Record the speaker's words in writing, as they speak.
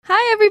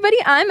Hi, everybody.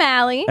 I'm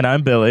Allie. And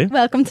I'm Billy.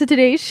 Welcome to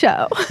today's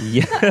show.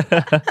 Yeah.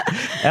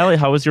 Allie,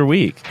 how was your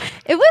week?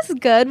 It was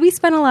good. We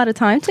spent a lot of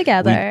time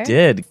together. We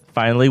did.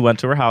 Finally went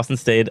to her house and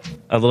stayed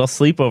a little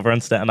sleepover on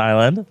Staten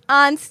Island.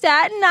 On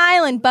Staten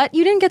Island, but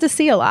you didn't get to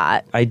see a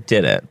lot. I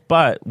didn't,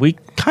 but we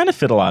kind of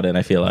fit a lot in,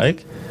 I feel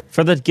like.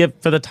 For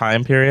the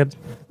time period.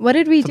 What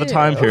did we do? For the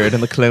time period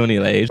in the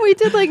colonial age. We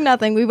did like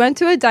nothing. We went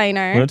to a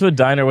diner. We went to a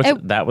diner, which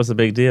that was a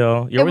big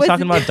deal. You're always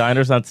talking about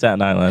diners on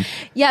Staten Island.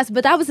 Yes,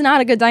 but that was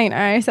not a good diner.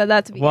 I said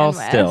that to begin with.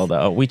 Well, still,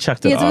 though. We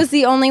checked it off. Because it was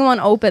the only one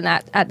open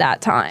at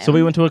that time. So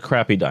we went to a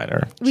crappy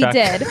diner. We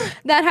did.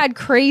 That had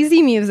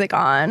crazy music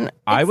on.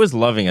 I was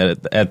loving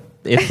it. At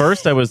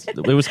first, it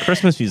was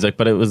Christmas music,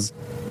 but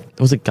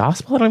was it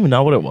gospel? I don't even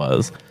know what it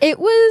was. It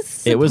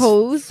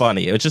was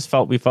funny.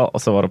 We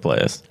felt so out of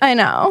place. I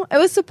know. It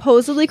was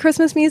supposedly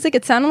Christmas music.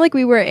 It sounded like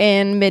we were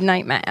in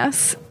midnight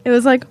mass. It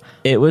was like...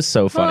 It was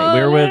so funny.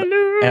 Hallelujah. We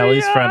were with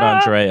Allie's friend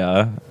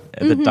Andrea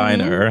at the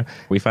diner.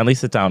 We finally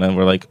sit down and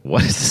we're like,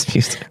 what is this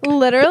music?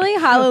 Literally,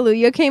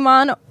 Hallelujah came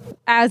on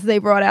as they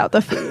brought out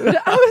the food.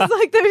 I was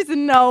like, there's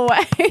no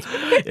way.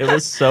 It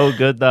was so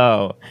good,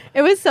 though.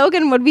 It was so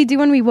good. And what did we do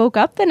when we woke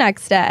up the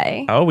next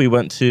day? Oh, we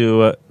went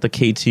to the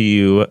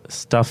KTU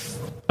stuff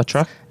a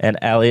truck,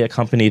 and Allie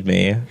accompanied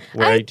me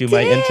where I do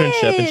my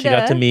internship, and she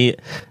got to meet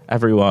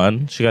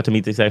everyone. She got to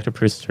meet the executive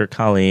producer,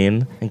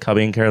 Colleen, and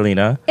Cubby and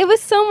Carolina. It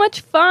was so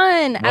much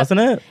fun. Wasn't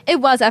it?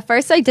 It was. At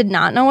first, I did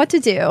not know what to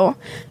do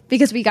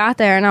because we got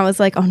there and I was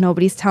like, oh,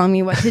 nobody's telling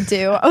me what to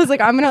do. I was like,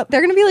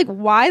 they're going to be like,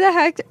 why the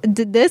heck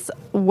did this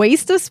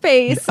waste of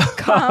space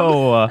come?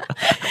 Oh.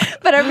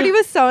 But everybody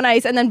was so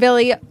nice. And then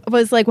Billy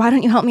was like, why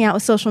don't you help me out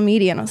with social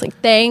media? And I was like,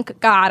 thank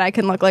God I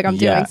can look like I'm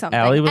doing something.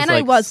 Allie was and like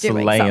I was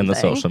doing slaying something. the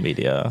social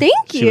media.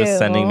 Thank you. She was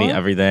sending me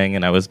everything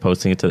and I was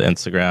posting it to the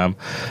Instagram.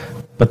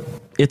 But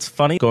it's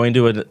funny going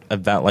to an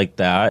event like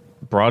that.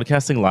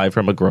 Broadcasting live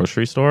from a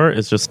grocery store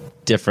is just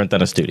different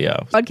than a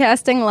studio.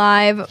 Broadcasting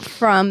live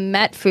from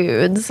Met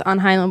Foods on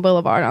Highland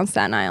Boulevard on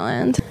Staten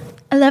Island.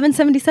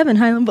 1177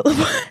 Highland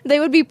Boulevard. They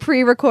would be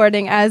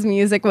pre-recording as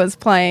music was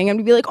playing and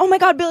we'd be like, oh my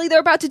God, Billy,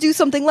 they're about to do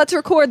something. Let's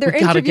record. They're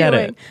interviewing. Get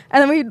it.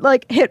 And then we'd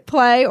like hit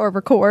play or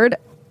record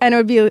and it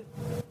would be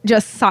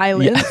just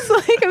silence. Yeah.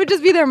 Like it would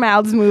just be their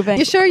mouths moving.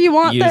 You sure you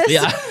want this?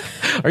 Yeah.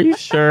 Are you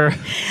sure?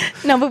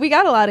 No, but we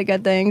got a lot of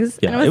good things.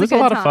 Yeah, and it was a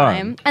good lot time. of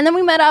fun. And then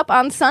we met up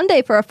on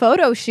Sunday for a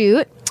photo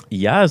shoot.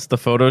 Yes, the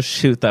photo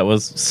shoot that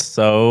was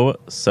so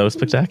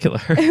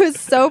spectacular. It was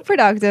so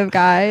productive,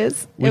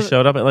 guys. We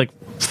showed up at like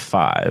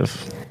 5,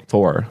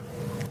 4,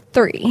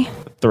 3.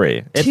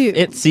 3.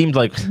 It seemed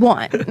like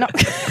 1. No.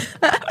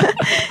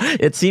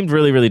 It seemed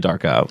really, really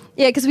dark out.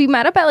 Yeah, because we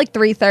met up at like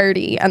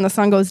 3:30 and the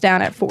sun goes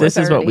down at 4:30. This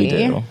is what we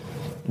do.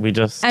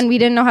 And we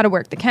didn't know how to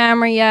work the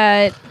camera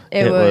yet.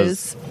 It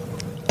was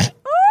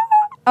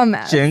a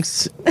mess.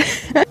 Jinx.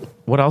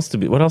 What else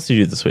did you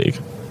do this week?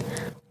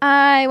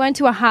 I went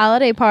to a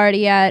holiday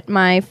party at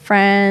my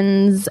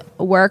friend's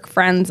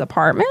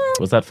apartment.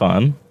 Was that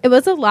fun? It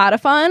was a lot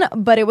of fun,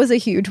 but it was a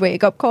huge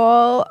wake-up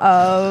call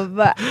of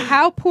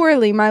how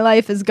poorly my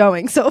life is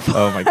going so far.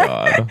 Oh my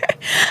God.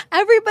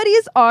 Everybody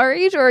is our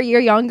age or a year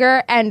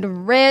younger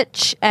and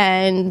rich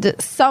and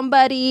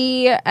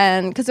somebody,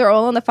 and because they're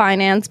all in the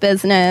finance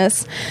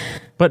business.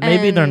 But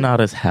maybe they're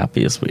not as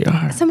happy as we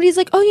are. Somebody's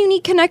like, oh, you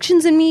need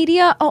connections in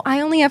media? Oh,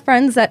 I only have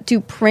friends that do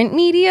print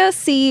media.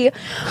 See,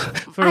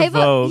 for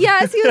Vogue.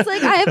 Yes, he was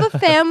like, I have a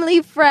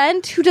family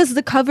friend who does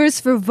the covers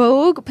for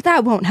Vogue, but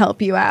that won't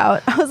help you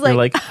out. I was You're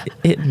like,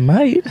 it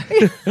might.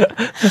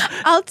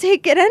 I'll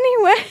take it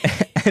anyway.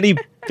 Any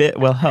bit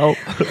will help.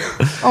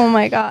 Oh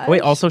my God.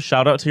 Wait, also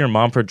shout out to your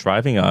mom for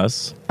driving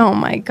us. Oh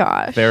my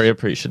gosh. Very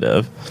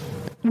appreciative.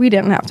 We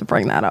didn't have to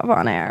bring that up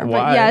on air. Why?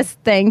 But yes,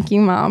 thank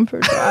you, Mom, for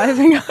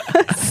driving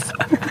us.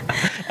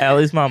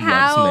 Allie's mom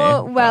loves me.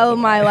 How well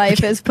my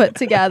life is put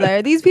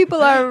together. These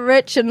people are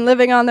rich and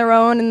living on their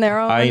own in their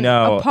own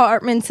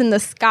apartments in the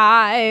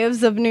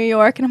skies of New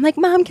York. And I'm like,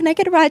 Mom, can I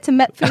get a ride to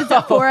Met Foods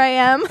at 4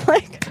 a.m.?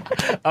 Like,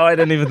 oh, I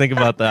didn't even think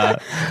about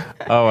that.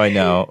 Oh, I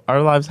know.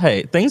 Our lives,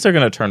 hey, things are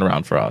going to turn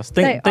around for us.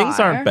 Things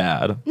aren't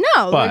bad.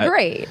 No, they're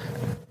great.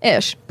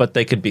 Ish. But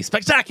they could be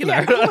spectacular.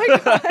 Yeah, oh my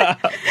God.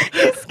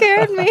 You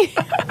scared me.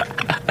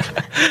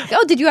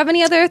 Oh, did you have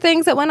any other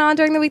things that went on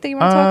during the week that you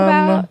want to talk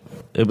about?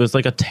 It was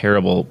like a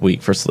terrible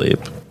week for sleep.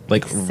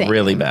 Like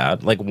really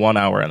bad. Like 1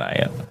 hour a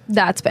night.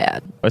 That's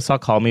bad. I saw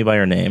Call Me By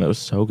Your Name. It was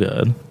so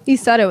good. You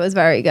said it was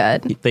very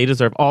good. They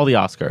deserve all the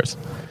Oscars.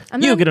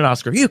 You get an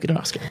Oscar. You get an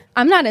Oscar.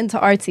 I'm not into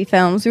artsy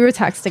films. We were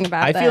texting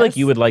about this. I feel like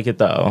you would like it,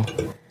 though.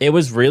 It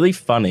was really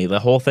funny. The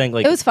whole thing.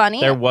 Like, it was funny?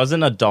 There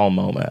wasn't a dull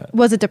moment.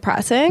 Was it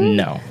depressing?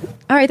 No.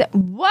 All right.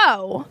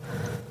 Whoa.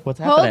 What's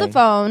happening? Hold the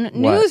phone. What?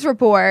 News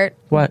report.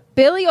 What?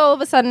 Billy all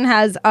of a sudden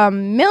has a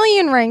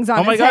million rings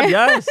on his hand. Oh my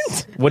God,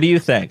 yes. What do you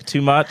think?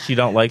 Too much? You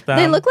don't like them?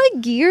 They look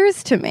like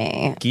gears to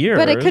me. Gears?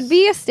 But it could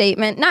be a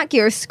statement. Not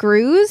gears,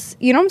 screws.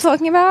 You know what I'm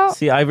talking about?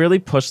 See, I really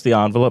pushed the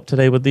envelope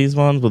today with these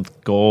ones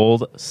with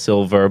gold,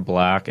 silver,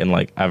 black, and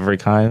like every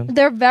kind.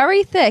 They're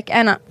very thick.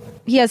 And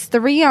he has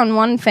 3 on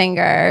one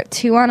finger,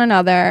 2 on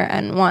another,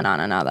 and 1 on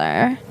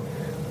another.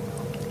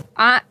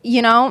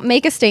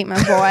 Make a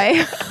statement,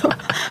 boy.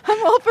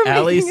 I'm all for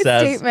Allie making a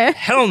says, statement.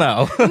 hell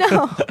no.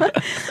 No.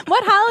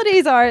 What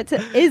holidays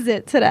is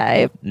it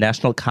today?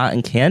 National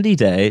Cotton Candy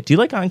Day. Do you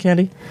like cotton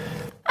candy?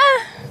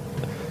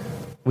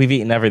 We've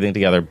eaten everything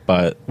together,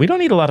 but we don't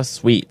eat a lot of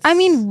sweets. I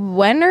mean,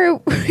 when are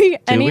we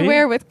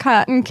anywhere with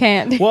cotton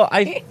candy? Well,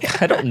 I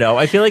don't know.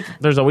 I feel like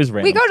there's always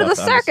random We go to the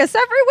stuff. circus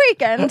every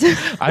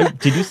weekend.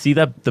 Did you see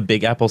that the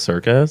Big Apple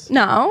Circus?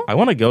 No. I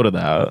want to go to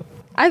that.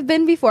 I've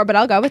been before, but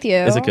I'll go with you.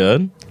 Is it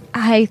good?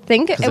 I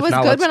think 'Cause it if was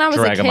not, good let's when I was a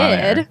drag 'em on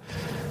air. kid.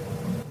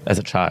 As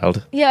a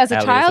child. Yeah, as a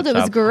Allie child, it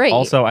was great.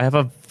 Also, I have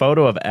a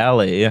photo of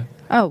Allie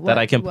that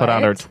I can put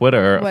on her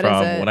Twitter What is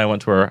from it? when I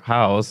went to her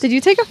house. Did you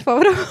take a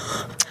photo?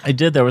 I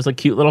did. There was a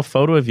cute little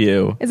photo of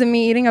you. Is it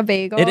me eating a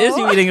bagel? It is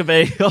you eating a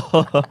bagel.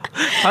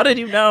 How did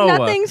you know?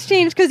 Nothing's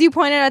changed because you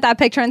pointed at that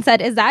picture and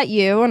said, "Is that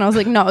you?" And I was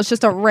like, "No, it's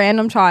just a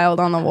random child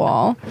on the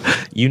wall."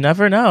 You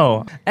never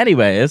know.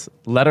 Anyways,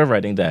 letter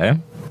writing day.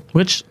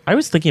 Which I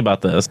was thinking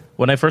about this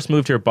when I first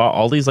moved here. Bought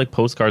all these like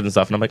postcards and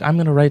stuff, and I'm like, I'm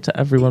gonna write to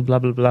everyone, blah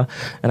blah blah.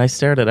 And I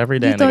stare at it every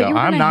day, You and I thought go, you were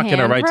I'm gonna not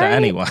gonna write to handwrite?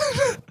 anyone.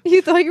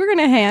 You thought you were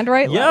gonna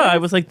handwrite? Yeah, letters? I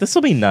was like, this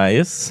will be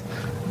nice.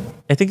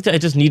 I think I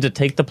just need to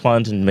take the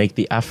plunge and make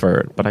the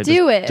effort, but I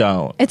Do just it.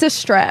 don't. It's a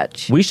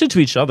stretch. We should to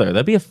each other.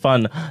 That'd be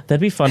fun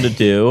to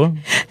do.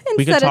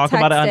 We could Instead of talk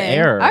about it on texting.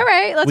 air. All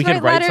right, let's We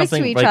could write letters to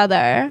something, each like,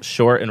 other.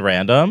 short and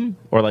random,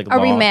 or like Are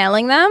we long.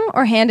 mailing them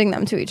or handing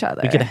them to each other?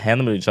 We could hand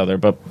them to each other,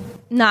 but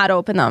Not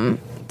open them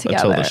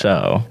together. until the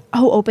show.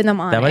 Oh, open them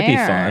on That might be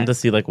air. fun to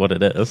see like what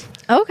it is.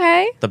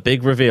 Okay, The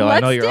big reveal. I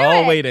Let's know you're do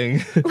all it.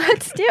 waiting.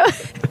 let's do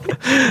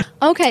it.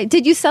 Okay,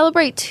 did you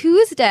celebrate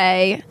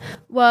Tuesday?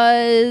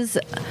 Was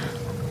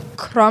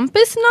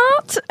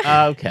Krampusnacht?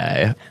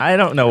 Okay. I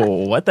don't know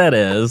what that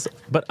is,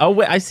 but oh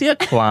wait, I see a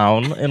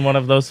clown in one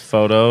of those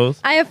photos.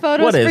 I have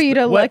photos What is for you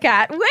to what- look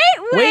at.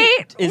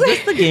 Wait. Is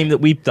this the game that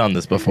we've done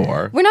this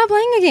before? We're not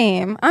playing a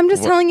game. I'm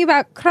just telling you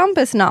about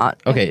Krampusnacht.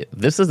 Okay,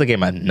 this is the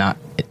game I'm not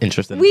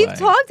interested in We've playing.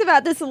 talked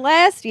about this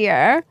last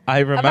year. I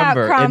remember. About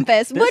and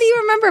Krampus. What this- do you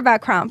remember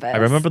about Krampus? I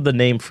remember the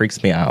name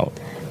freaks me out.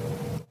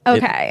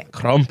 Okay.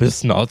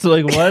 Krampusnacht.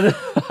 Like what?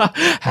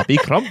 Happy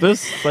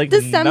Krampus. Like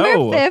December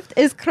no. 5th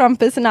is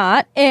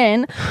Krampusnacht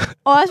in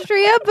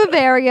Austria,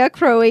 Bavaria,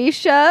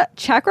 Croatia,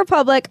 Czech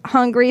Republic,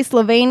 Hungary,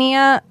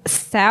 Slovenia,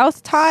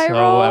 South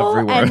Tyrol,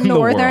 everywhere and in the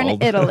Northern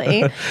world.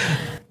 Italy.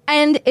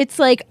 And it's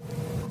like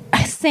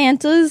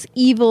Santa's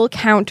evil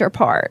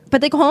counterpart.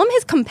 But they call him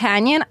his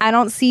companion. I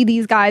don't see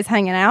these guys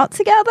hanging out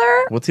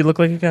together. What's he look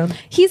like again?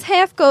 He's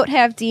half goat,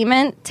 half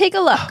demon. Take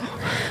a look.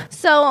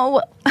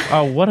 So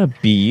Oh, what a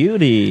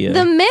beauty.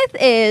 the myth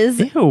is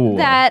Ew.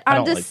 that I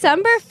on don't like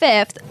December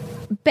 5th,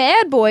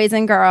 bad boys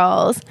and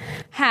girls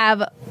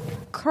have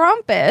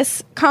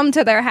Krampus come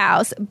to their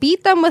house,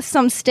 beat them with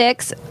some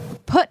sticks,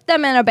 put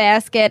them in a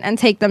basket, and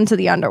take them to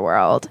the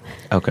underworld.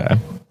 Okay.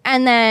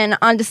 And then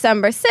on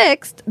December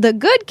 6th, the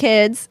good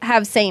kids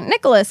have St.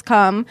 Nicholas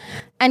come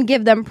and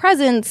give them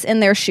presents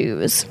in their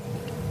shoes.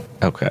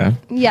 Okay.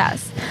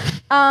 Yes.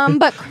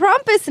 But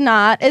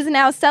Krampusnacht is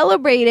now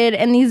celebrated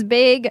in these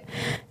big,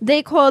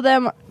 they call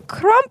them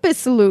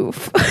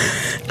Krampusloof.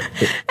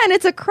 And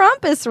it's a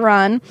Krampus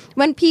run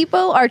when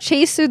people are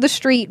chased through the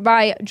street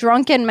by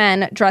drunken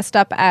men dressed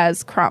up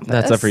as Krampus.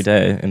 That's every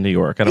day in New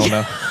York. I don't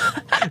know.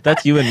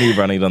 That's you and me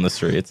running down the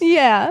streets.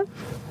 Yeah.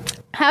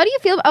 How do you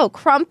feel? Oh,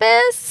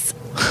 Krampus.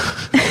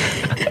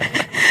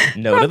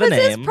 No to the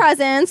Krampus's name.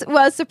 presence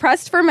was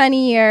suppressed for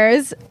many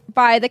years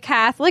by the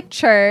Catholic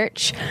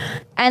Church,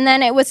 and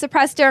then it was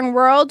suppressed during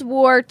World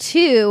War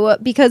II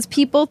because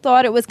people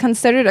thought it was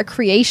considered a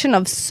creation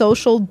of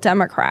social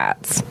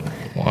democrats.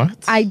 What?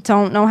 I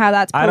don't know how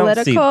that's I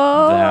political.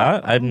 don't see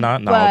that. I'm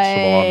not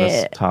knowledgeable on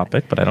this but-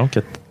 topic, but I don't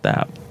get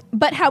that.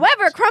 But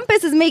however,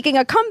 Krampus is making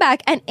a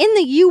comeback, and in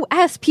the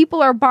U.S.,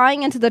 people are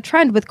buying into the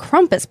trend with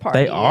Krampus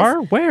parties. They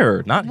are?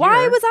 Where? Not Why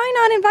here. was I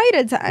not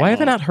invited to any? Why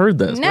have I not heard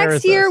this? Where Next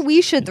is year, this?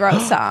 we should throw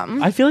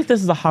some. I feel like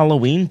this is a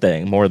Halloween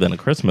thing more than a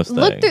Christmas thing.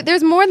 Look through.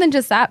 There's more than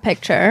just that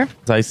picture.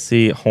 I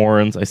see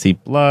horns. I see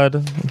blood. A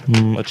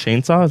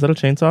chainsaw? Is that a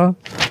chainsaw?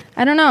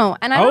 I don't know,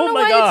 and I don't know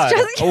my why God.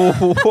 it's just.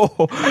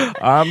 Oh,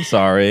 I'm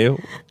sorry.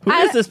 Who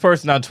is this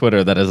person on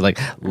Twitter that is like,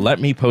 let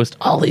me post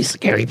all these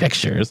scary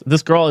pictures?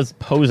 This girl is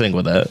posing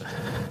with it.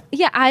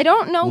 Yeah, I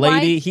don't know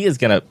Lady, why. he is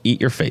going to eat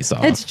your face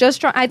off. It's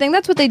just. I think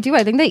that's what they do.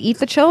 I think they eat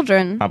the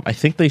children. I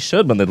think they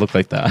should when they look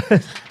like that.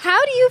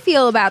 How do you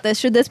feel about this?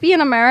 Should this be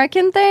an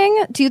American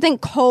thing? Do you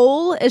think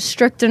coal is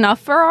strict enough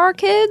for our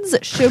kids?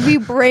 Should we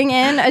bring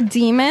in a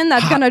demon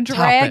that's going to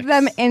drag topics.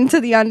 them into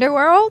the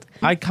underworld?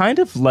 I kind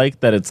of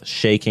like that it's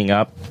shaking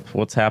up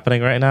what's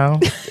happening right now.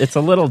 It's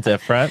a little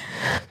different.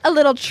 A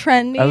little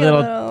trendy. A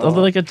little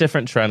like a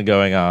different trend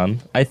going on.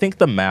 I think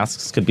the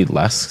masks could be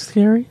less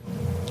scary.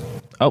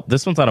 Oh,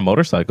 this one's on a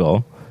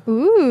motorcycle.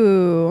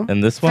 Ooh.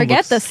 And this one Forget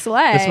looks, the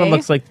sleigh. This one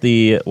looks like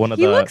one of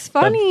He the looks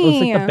funny.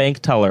 looks like the bank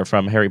teller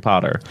from Harry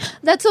Potter.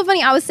 That's so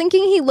funny. I was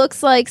thinking he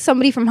looks like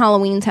somebody from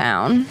Halloween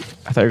Town.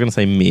 I thought you were gonna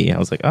say me. I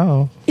was like,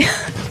 oh.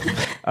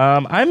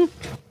 I'm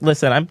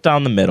listen, I'm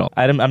down the middle.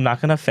 I'm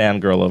not going to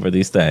fangirl over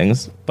these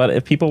things. But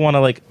if people want to,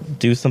 like,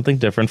 do something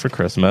different for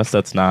Christmas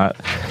that's not,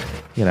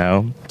 you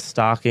know,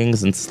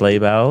 stockings and sleigh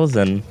bells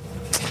and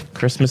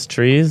Christmas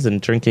trees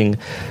and drinking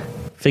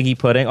figgy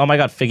pudding. Oh, my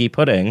God, figgy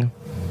pudding.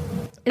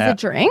 Is a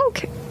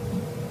drink?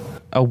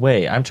 Oh,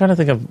 wait. I'm trying to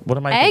think of, what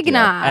am I thinking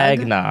of?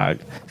 Eggnog.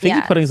 Figgy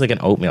Yes. pudding's like an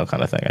oatmeal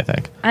kind of thing, I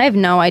think. I have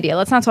no idea.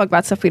 Let's not talk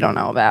about stuff we don't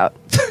know about.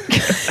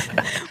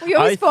 We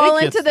always fall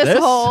think into it's this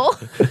hole.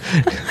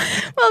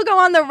 We'll go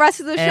on. The rest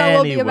of the show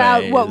will be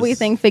about what we Anyways.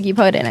 think figgy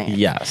pudding is.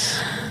 Yes.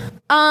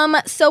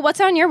 So what's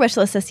on your wish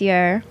list this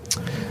year?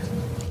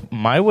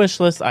 My wish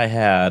list, I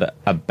had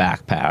a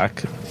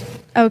backpack,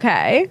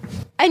 Okay.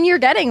 And you're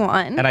getting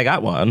one. and I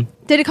got one,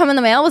 Did it come in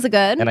the mail? Was it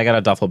good? and I got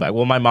a duffel bag.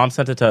 Well, my mom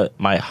sent it to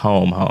my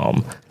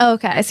home.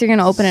 Okay, so you're going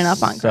to open it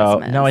up on So,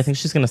 Christmas. no, I think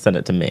she's going to send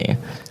it to me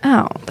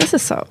Oh, this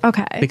is so...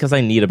 Okay. because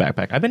I need a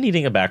backpack. I've been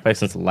needing a backpack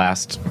since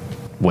last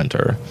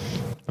winter.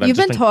 But I've You've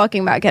just been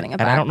talking about getting a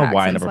backpack and I don't know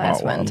why I since never last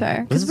bought one. winter.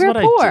 This Because is we're what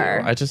I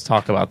poor. do. I just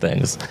talk about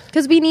things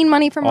Because we need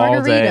money for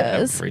all day,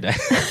 margaritas. every day.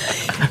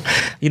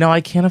 You know,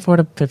 I can't afford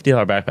a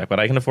 $50 backpack, but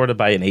I can afford to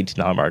buy an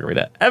 $18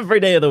 margarita every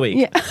day of the week.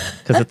 Yeah.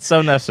 Because it's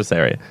so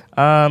necessary.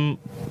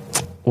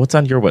 What's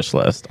on your wish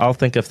list? I'll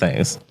think of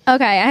things.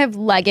 Okay, I have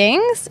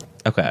leggings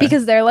Okay.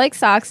 because they're like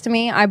socks to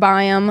me. I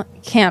buy them,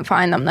 can't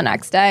find them the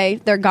next day.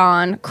 They're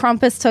gone.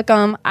 Crumpus took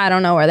them. I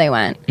don't know where they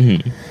went.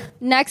 Mm-hmm.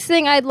 Next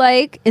thing I'd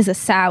like is a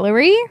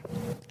salary.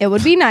 It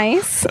would be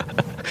nice.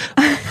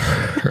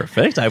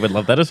 Perfect. I would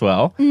love that as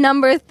well.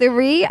 Number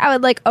 3, I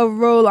would like a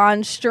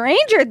roll-on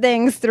Stranger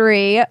Things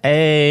 3.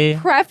 A.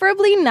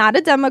 Preferably not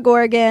a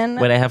Demogorgon.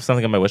 Wait, I have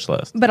something on my wish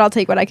list But I'll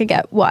take what I could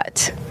get.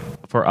 What?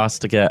 for us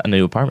to get a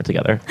new apartment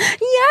together.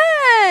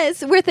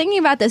 Yes! We're thinking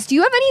about this. Do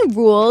you have any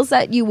rules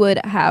that you would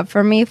have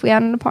for me if we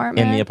had an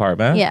apartment? In the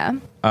apartment? Yeah.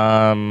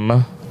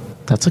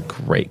 That's a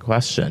great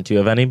question. Do you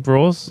have any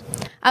rules?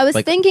 I was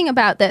Like- thinking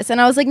about this and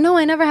I was like, no,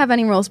 I never have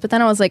any rules. But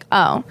then I was like,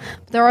 oh,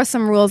 there are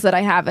some rules that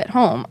I have at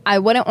home. I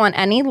wouldn't want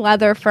any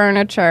leather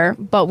furniture,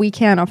 but we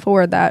can't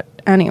afford that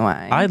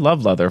anyway. I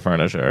love leather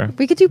furniture.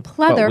 we could do but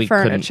pleather we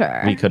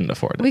furniture. We couldn't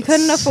afford it. We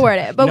couldn't afford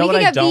it, but You know we what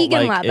could I get don't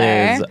vegan like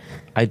leather. is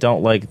I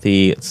don't like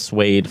the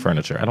suede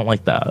furniture. I don't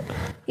like that.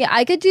 Yeah,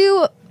 I could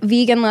do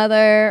vegan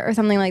leather or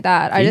something like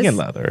that. Vegan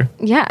leather.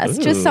 Yes,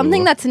 just Ooh.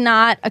 something that's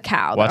not a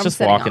cow. Watch that I'm us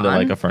sitting walk into on.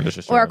 like a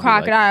furniture store Or a and be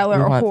like, crocodile or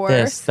 "We a want horse."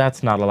 This.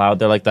 That's not allowed.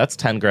 They're like, that's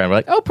 10 grand. We're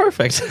like, oh,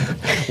 perfect.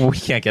 We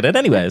can't get it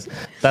anyways.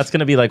 That's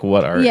gonna be like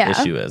what our Yeah.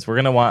 issue is. We're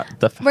gonna want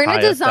the. We're gonna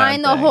highest design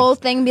end the things. whole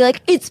thing. Be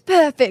like, it's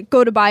perfect.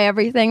 Go to buy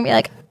everything. Be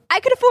like, I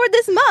could afford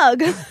this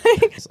mug.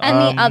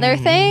 And the other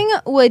thing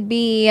would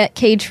be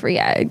cage-free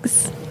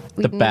eggs.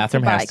 The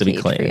bathroom has to be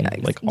clean,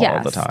 like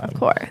all the time. Of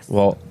course.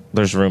 Well,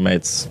 there's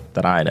roommates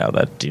that I know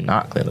that do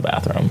not clean the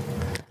bathroom.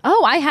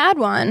 Oh, I had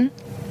one.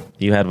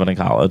 You had one in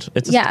college.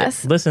 It's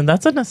Yes. listen,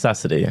 that's a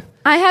necessity.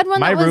 I had one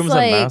My that was room's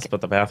like, a mess,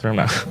 but the bathroom,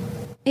 no.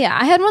 yeah,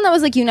 I had one that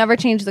was like, you never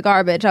change the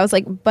garbage. I was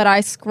like, but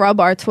I scrub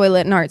our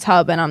toilet and our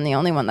tub, and I'm the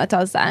only one that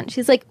does that. And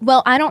she's like,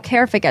 well, I don't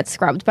care if it gets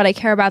scrubbed, but I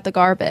care about the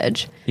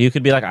garbage. You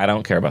could be like, I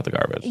don't care about the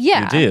garbage.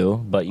 Yeah. You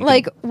do, but you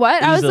Like, could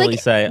what? I was easily like,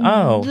 say,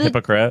 oh,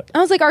 hypocrite. I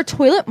was like, our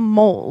toilet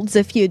molds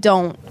if you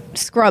don't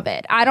scrub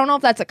it. I don't know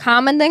if that's a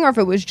common thing or if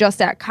it was just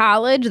at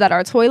college that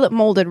our toilet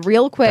molded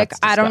real quick. That's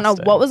I don't know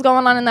disgusting. what was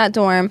going on in that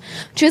dorm.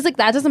 She was like,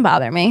 that doesn't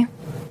bother me.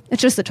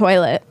 It's just the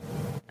toilet.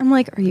 I'm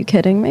like, are you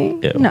kidding me?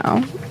 Ew. No.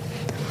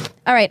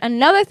 All right,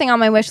 another thing on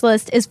my wish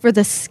list is for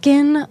the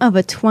skin of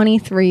a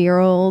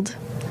 23-year-old.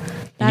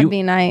 That'd You-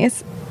 be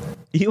nice.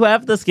 You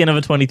have the skin of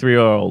a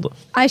 23-year-old.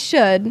 I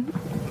should.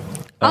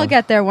 I'll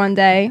get there one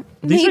day.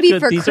 These are Maybe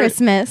good- for these are-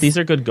 Christmas. These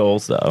are good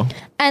goals, though.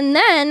 And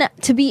then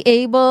to be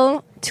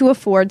able to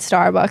afford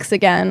Starbucks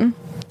again,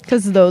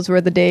 because those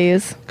were the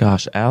days.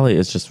 Gosh, Allie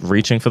is just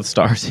reaching for the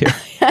stars here.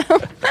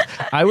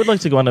 I would like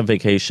to go on a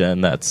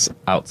vacation that's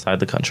outside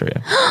the country.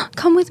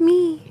 Come with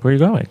me. Where are you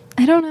going?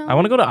 I don't know. I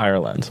want to go to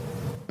Ireland.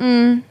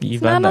 You've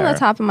It's been not there. on the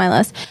top of my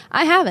list.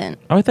 I haven't.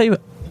 Oh, I thought you.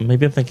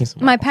 Maybe I'm thinking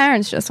somewhere. My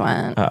parents just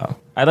went. Oh,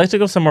 I'd like to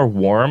go somewhere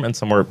warm and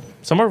somewhere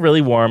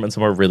really warm and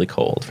somewhere really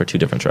cold for 2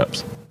 different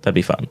trips. That'd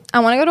be fun. I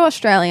want to go to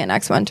Australia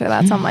next winter.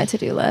 That's on my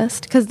to-do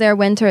list because their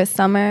winter is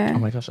summer. Oh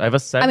my gosh, I have a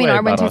segue I mean, our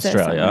about winters are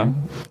Australia. summer.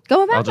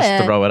 Go about I'll just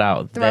it. throw it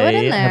out. Throw it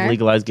They in there. have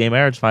legalized gay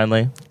marriage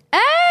finally. Hey,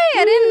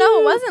 I didn't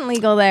know it wasn't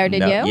legal there. Did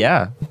No- you?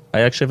 Yeah,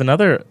 I actually have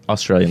another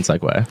Australian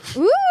segue.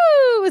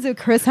 Ooh, is it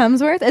Chris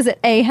Hemsworth? Is it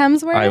a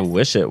Hemsworth? I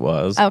wish it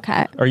was.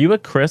 Okay. Are you a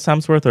Chris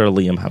Hemsworth or a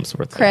Liam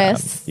Hemsworth? fan?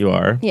 Chris. You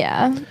are.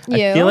 Yeah.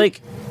 You. I feel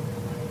like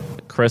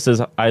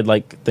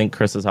think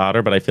Chris is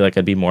hotter, but I feel like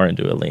I'd be more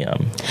into a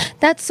Liam.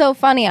 That's so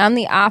funny. I'm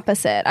the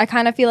opposite. I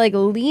kind of feel like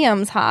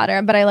Liam's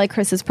hotter, but I like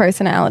Chris's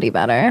personality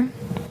better.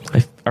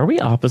 Are we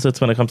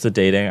opposites when it comes to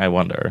dating? I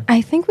wonder.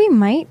 I think we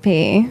might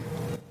be.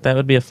 That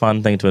would be a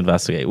fun thing to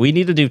investigate. We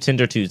need to do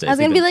Tinder Tuesdays. I was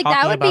going to be like,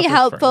 that would be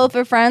helpful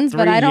for friends,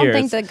 but 3 I don't years.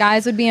 think that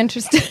guys would be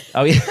interested.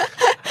 Oh yeah,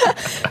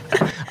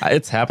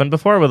 it's happened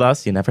before with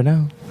us. You never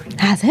know.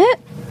 Has it?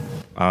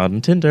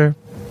 On Tinder.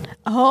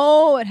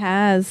 Oh, it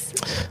has.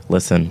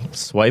 Listen,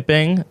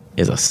 swiping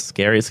is a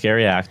scary,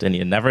 scary act, and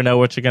you never know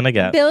what you're going to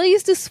get. Billy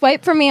used to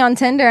swipe for me on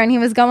Tinder, and he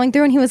was going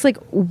through, and he was like,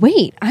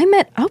 wait, I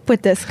met up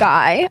with this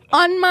guy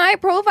on my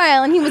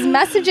profile, and he was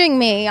messaging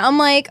me. I'm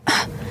like,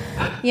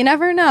 you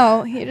never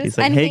know. He's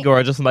like, hey,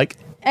 gorgeous. I'm like,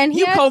 and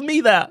you called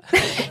me that.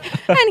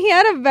 And he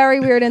had a very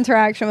weird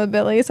interaction with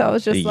Billy, so I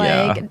was just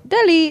like,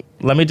 delete.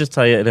 Let me just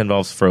tell you, it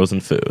involves frozen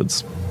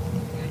foods.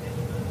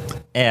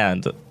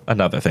 And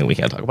another thing we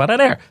can't talk about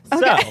on air.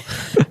 Okay.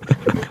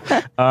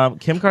 So,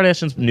 Kim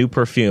Kardashian's new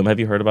perfume.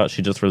 Have you heard about?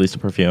 She just released a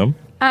perfume.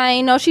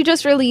 I know she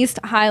just released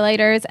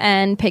highlighters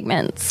and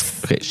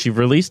pigments. Okay, she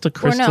released a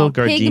crystal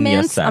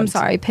gardenia scent. I'm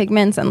sorry,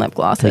 pigments and lip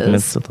glosses.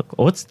 Pigments.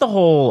 What's the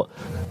whole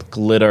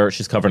glitter?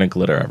 She's covered in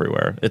glitter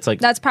everywhere. It's like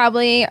that's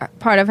probably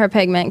part of her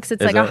pigment because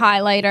it's like a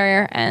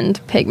highlighter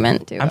and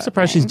pigment. I'm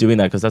surprised she's doing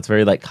that because that's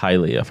very like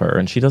Kylie of her,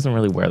 and she doesn't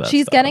really wear that.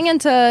 She's stuff. getting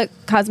into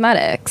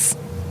cosmetics.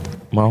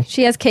 Well,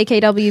 she has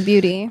KKW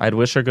Beauty. I'd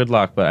wish her good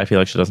luck, but I feel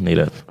like she doesn't need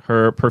it.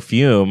 Her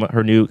perfume,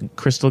 her new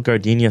crystal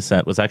gardenia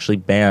scent, was actually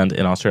banned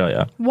in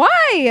Australia.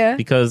 Why?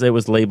 Because it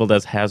was labeled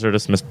as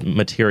hazardous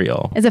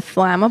material. Is it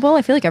flammable?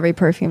 I feel like every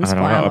perfume is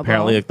flammable. I don't know.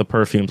 Apparently, like, the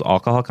perfume's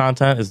alcohol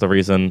content is the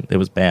reason it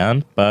was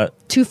banned, but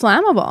too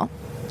flammable.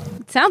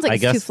 It sounds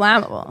like it's too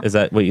flammable. Is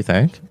that what you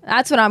think?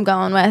 That's what I'm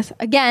going with.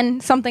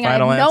 Again, something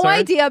Final I have answer? no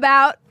idea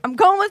about. I'm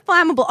going with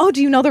flammable. Oh,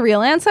 do you know the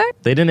real answer?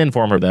 They didn't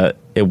inform her that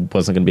it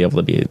wasn't going to be able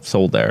to be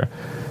sold there.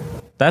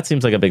 That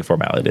seems like a big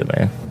formality to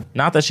me.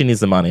 Not that she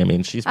needs the money. I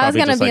mean, she's probably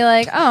just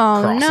like,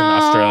 oh, crossing no.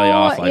 Australia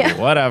off. Like,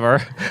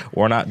 whatever.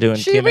 We're not doing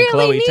she Kim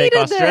really and Khloe take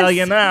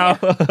Australia now.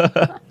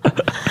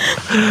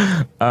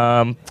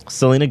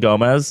 Selena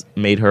Gomez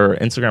made her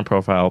Instagram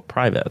profile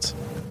private.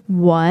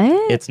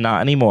 What? It's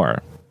not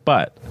anymore.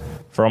 But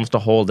for almost a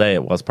whole day,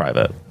 it was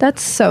private.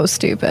 That's so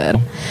stupid.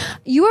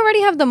 You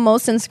already have the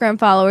most Instagram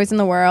followers in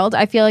the world.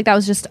 I feel like that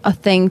was just a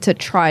thing to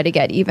try to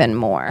get even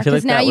more.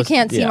 Because now you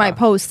can't see my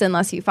posts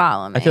unless you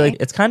follow me. I feel like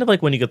it's kind of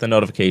like when you get the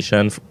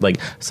notification, like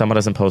someone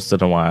hasn't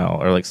posted in a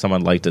while, or like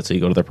someone liked it, so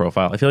you go to their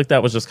profile. I feel like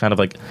that was just kind of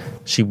like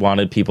she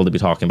wanted people to be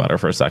talking about her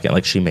for a second.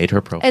 Like she made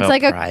her profile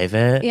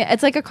private.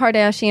 It's like a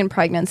Kardashian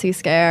pregnancy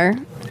scare.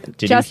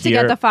 Just to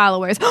get the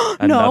followers.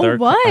 No,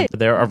 what?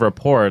 There are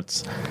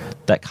reports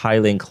that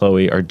Kylie and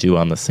Khloe are due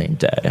on the same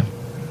day.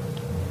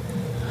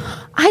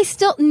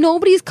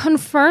 Nobody's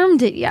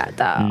confirmed it yet,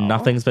 though.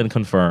 Nothing's been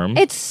confirmed.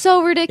 It's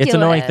so ridiculous. It's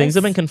annoying. Things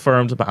have been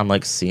confirmed on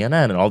like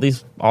CNN and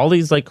all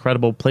these like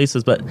credible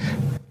places, but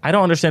I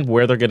don't understand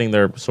where they're getting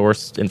their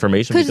source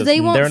information because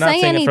they won't they're not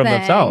say saying anything. it from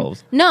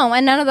themselves. No,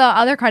 and none of the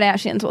other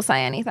Kardashians will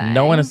say anything.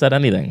 No one has said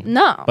anything.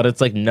 No. But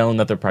it's like known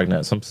that they're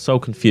pregnant, so I'm so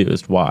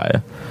confused.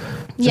 Why?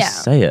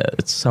 Just say it.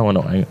 It's so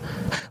annoying.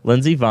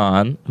 Lindsey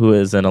Vonn, who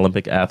is an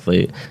Olympic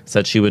athlete,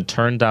 said she would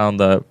turn down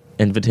the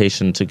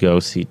invitation to go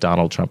see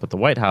Donald Trump at the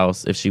White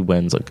House if she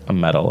wins a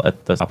medal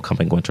at the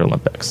upcoming Winter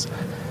Olympics.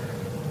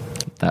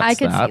 I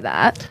could see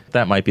that.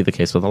 That might be the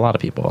case with a lot of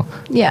people.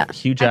 Yeah.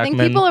 Hugh Jackman. I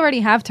think people already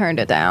have turned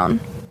it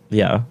down.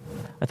 Yeah.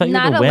 I thought you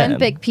Not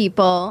Olympic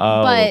people,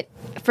 but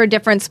for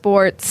different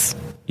sports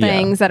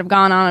things that have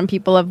gone on and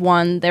people have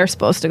won, they're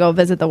supposed to go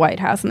visit the White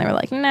House, and they were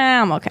like,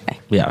 nah, I'm okay.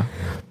 Yeah.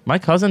 My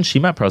cousin, she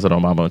met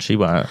President Obama when she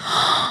went.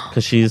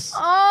 Because she's...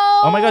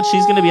 Oh my God,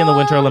 she's going to be in the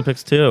Winter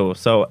Olympics too.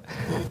 So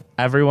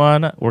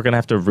everyone, we're going to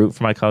have to root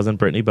for my cousin,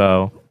 Brittany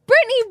Bowe.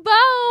 Brittany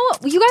Bowe!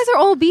 You guys are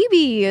all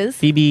BBs.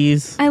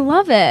 BBs. I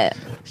love it.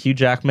 Hugh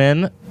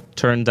Jackman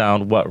turned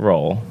down what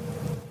role,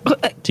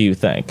 do you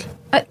think?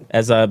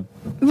 As a...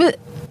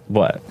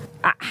 What?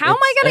 How am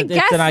I going to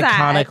guess that? It's an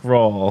iconic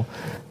role.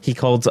 He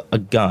holds a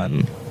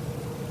gun.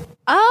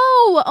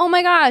 Oh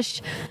my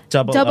gosh.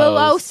 007.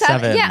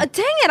 Yeah,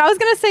 dang it. I was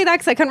going to say that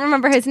because I couldn't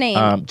remember his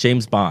name.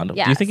 James Bond.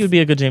 Yes. Do you think he would be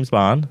a good James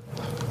Bond?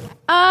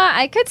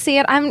 I could see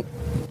it. I'm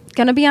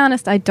going to be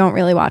honest. I don't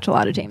really watch a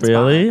lot of James Bond.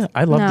 Really?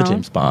 I love the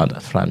James Bond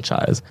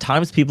franchise.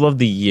 Times People of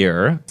the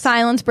Year.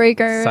 Silence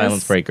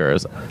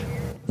Breakers.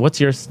 What's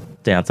your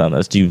stance on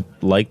this? Do you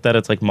like that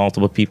it's like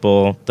multiple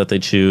people that they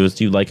choose?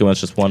 Do you like it when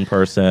it's just one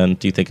person?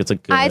 Do you think it's a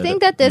good I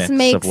think that this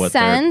mix makes of what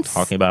sense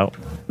they're talking about?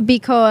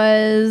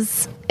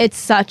 Because it's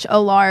such a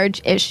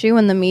large issue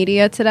in the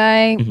media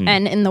today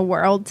and in the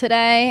world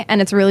today,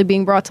 and it's really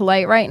being brought to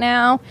light right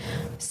now.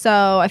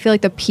 So I feel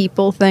like the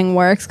people thing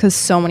works because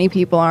so many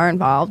people are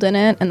involved in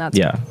it, and that's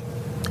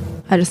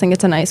I just think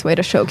it's a nice way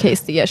to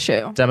showcase the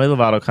issue. Demi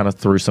Lovato kind of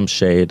threw some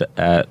shade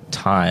at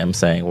Time,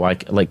 saying why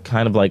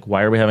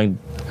are we having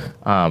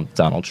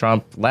Donald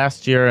Trump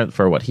last year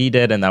for what he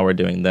did, and now we're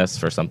doing this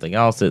for something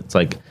else? It's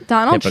like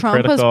Donald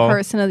Trump was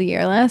Person of the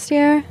Year last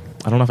year.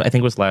 I don't know I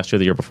think it was last year, or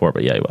the year before,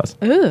 but yeah, he was.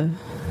 Ooh,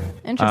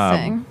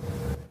 interesting.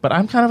 But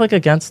I'm kind of like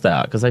against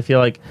that because I feel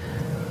like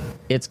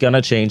it's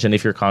gonna change, and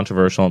if you're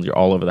controversial and you're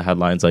all over the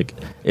headlines, like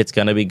it's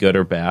gonna be good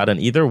or bad,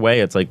 and either way,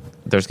 it's like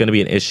there's gonna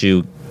be an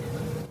issue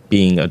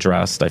being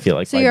addressed. I feel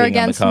like. So you're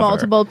against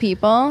multiple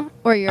people,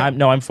 or you're?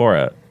 I'm for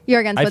it.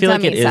 You're against what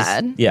Demi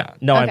said. Yeah.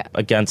 No, okay. I'm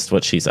against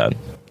what she said.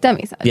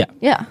 Demi said. Yeah.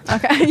 Yeah.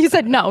 Okay. You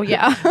said no.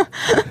 Yeah.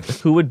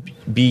 Who would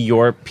be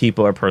your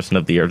people or person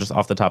of the year, just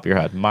off the top of your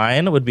head?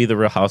 Mine would be the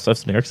Real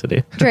Housewives of New York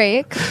City.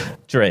 Drake.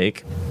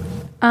 Drake.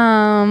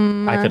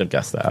 I could have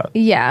guessed that.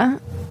 Yeah.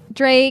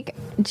 Drake,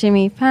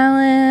 Jimmy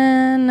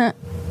Fallon,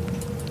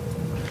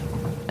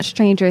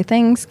 Stranger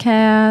Things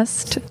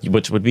cast.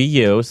 Which would be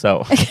you,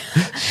 so.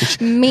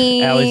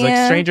 Me. Allie's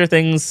like, Stranger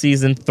Things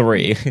Season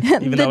 3.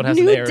 Even though it The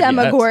hasn't new aired yet.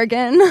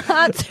 Demogorgon.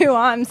 That's who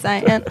I'm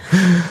saying.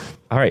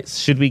 All right,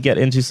 should we get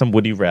into some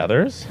Would You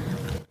Rathers?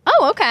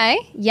 Oh, okay.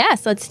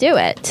 Yes, let's do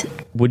it.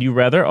 Would you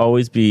rather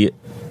always be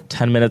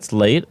 10 minutes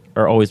late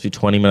or always be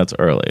 20 minutes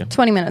early?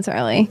 20 minutes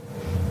early.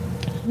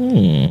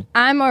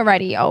 I'm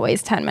already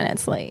always 10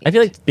 minutes late. I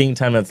feel like being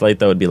 10 minutes late,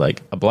 though, would be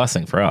like a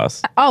blessing for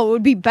us. Oh, it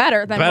would be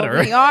better than what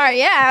we are.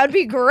 Yeah, it would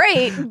be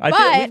great. I feel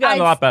like we've gotten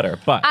a lot better,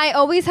 but I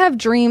always have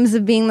dreams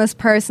of being this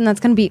person that's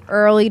going to be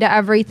early to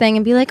everything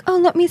and be like, oh,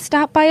 let me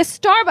stop by a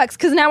Starbucks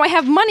because now I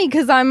have money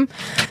because I'm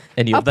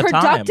and you a have the time.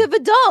 productive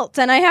adult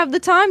and I have the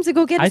time to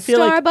go get a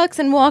Starbucks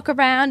and walk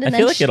around. And I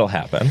feel like it'll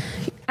happen.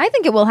 I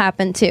think it will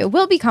happen too.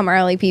 We'll become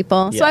early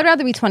people. So Yeah. I'd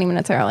rather be 20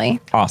 minutes early.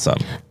 Awesome.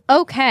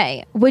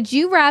 Okay. Would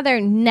you rather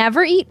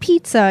never eat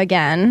pizza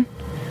again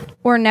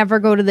or never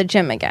go to the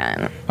gym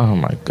again? Oh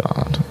my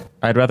God.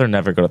 I'd rather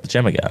never go to the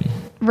gym again.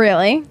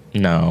 Really?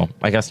 No,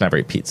 I guess never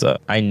eat pizza.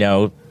 I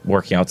know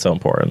working out's so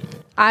important.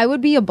 I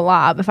would be a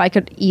blob if I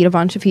could eat a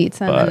bunch of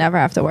pizza and But then never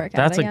have to work out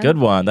That's a again. good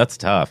one. That's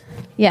tough.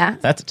 Yeah.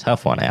 That's a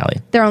tough one, Allie.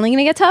 They're only going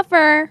to get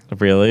tougher.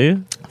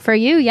 Really? For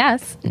you,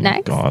 yes.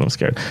 Next. God, I'm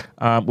scared.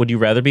 Would you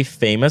rather be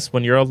famous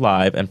when you're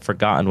alive and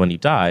forgotten when you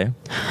die,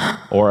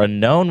 or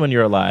unknown when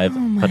you're alive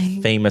but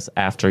famous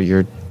after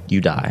you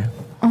die?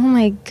 Oh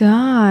my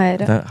God.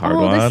 That hard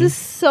oh, one? this is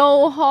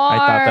so hard.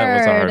 I thought that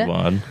was a hard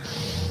one.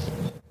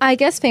 I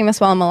guess famous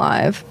while I'm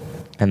alive.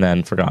 And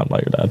then forgotten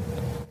while you're dead.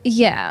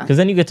 Yeah. Because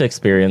then you get to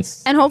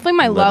experience. And hopefully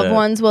my live loved it.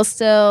 ones will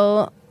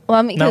still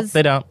love me. No, 'cause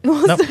they don't.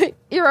 we'll Nope. say-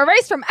 You're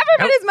erased from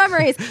everybody's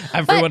memories.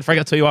 Everyone But,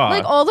 forgets who you are.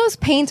 like all those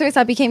painters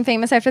that became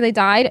famous after they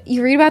died,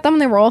 you read about them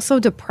and they were all so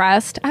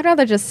depressed. I'd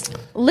rather just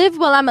live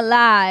while I'm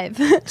alive.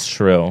 It's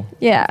true.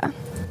 Yeah.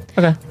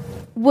 Okay.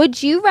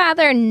 Would you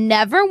rather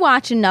never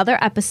watch another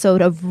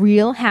episode of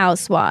Real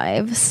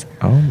Housewives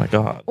Oh my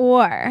God.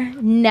 or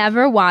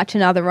never watch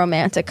another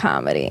romantic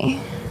comedy?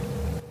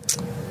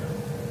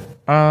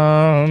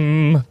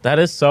 That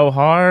is so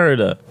hard.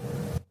 Bum,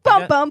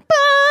 bum, bum.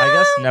 I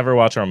guess never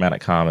watch a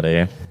romantic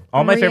comedy.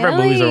 All my favorite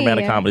movies are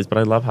romantic Really? comedies, but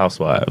I love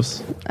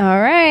Housewives.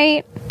 All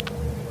right.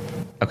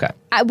 Okay.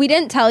 We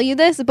didn't tell you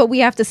this, but we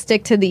have to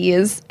stick to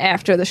these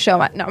after the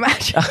show. No,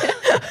 match.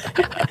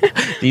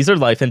 These are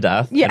life and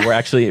death, Yeah. and we're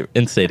actually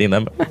instating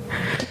them.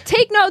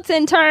 Take notes,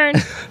 intern.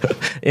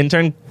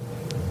 Intern,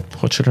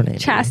 what should her name be?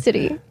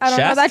 Chastity. I don't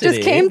know. That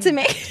just Chastity. came to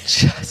me.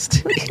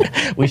 Chastity.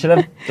 We should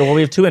have, well, we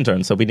have two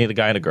interns, so we need a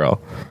guy and a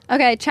girl.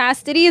 Okay,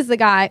 Chastity is the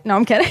guy. No,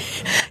 I'm kidding.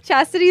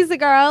 Chastity is the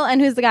girl,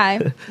 and who's the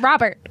guy?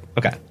 Robert.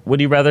 Okay.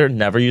 Would you rather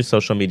never use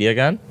social media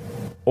again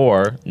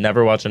or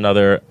never watch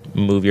another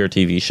movie or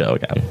TV show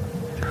again?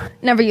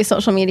 Never use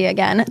social media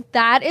again.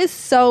 That is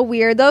so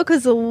weird, though,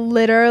 because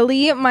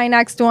literally my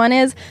next one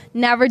is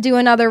never do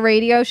another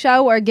radio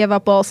show or give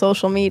up all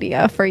social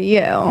media for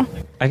you.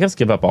 I guess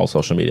give up all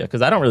social media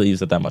because I don't really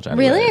use it that much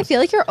anyways. Really? I feel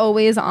like you're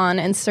always on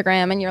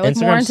Instagram and you're like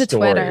more Instagram into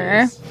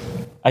Twitter.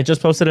 stories. I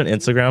just posted an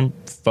Instagram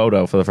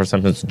photo for the first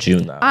time since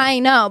June, though. I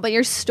know, but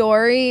your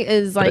story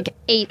is like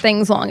 8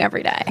 things long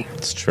every day.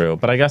 It's true,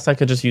 but I guess I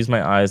could just use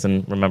my eyes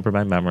and remember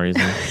my memories.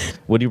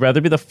 Would you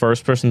rather be the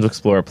first person to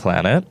explore a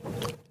planet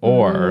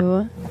or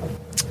Ooh.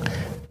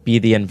 be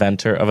the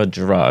inventor of a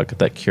drug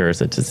that cures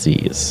a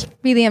disease?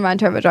 Be the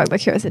inventor of a drug that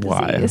cures a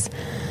Why? disease.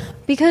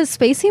 Because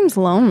space seems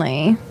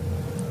lonely.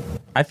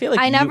 I feel like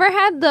I never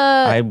had the...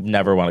 I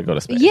never want to go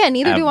to space. Yeah,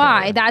 neither do ever.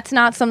 I. That's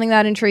not something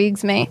that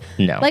intrigues me.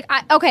 No. Like,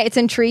 okay, it's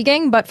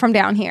intriguing, but from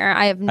down here,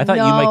 I have I thought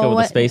you might go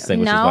with the space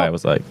thing, which is why I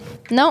was like,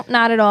 Nope,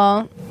 not at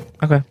all.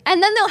 okay.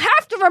 And then they'll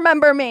have to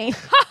remember me.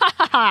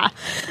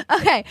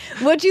 Okay,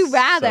 would you So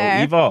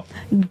rather evil.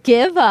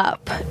 give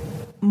up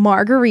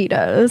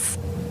margaritas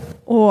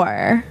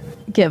or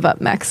give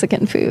up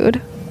Mexican food?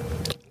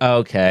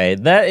 Okay,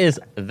 that is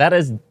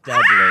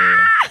deadly.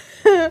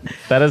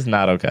 That is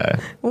not okay.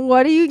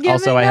 What are you giving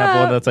Also, I have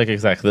up? one that's like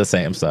exactly the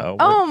same. So,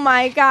 Oh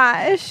my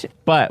gosh.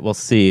 but we'll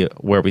see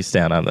where we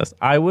stand on this.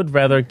 I would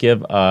rather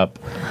give up.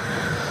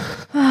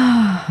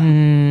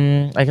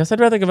 I guess I'd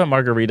rather give up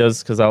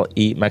margaritas because I'll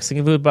eat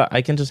Mexican food, but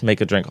I can just make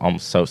a drink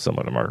almost so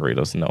similar to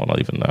margaritas, and no one will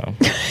even know.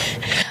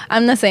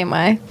 I'm the same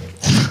way.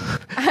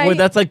 Well,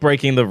 that's like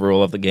breaking the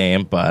rule of the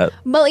game, but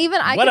Well, even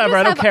I Whatever, could just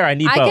I don't have, care, I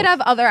need I both. could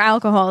have other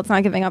alcohol. It's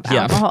not giving up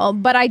Yeah. alcohol,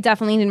 but I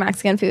definitely need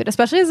Mexican food,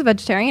 especially as a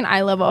vegetarian.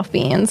 I live off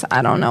beans.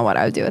 I don't know what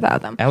I would do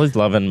without them. Allie's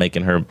loving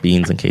making her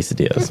beans and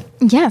quesadillas.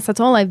 Yes, that's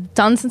all I've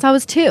done since I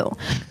was 2.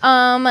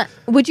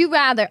 Would you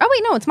rather? Oh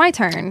wait, no, it's my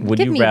turn. Would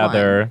Give you me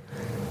rather?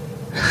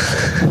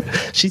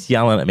 She's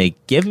yelling at me.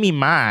 Give me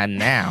mine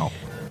now.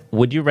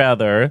 Would you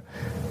rather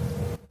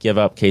give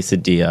up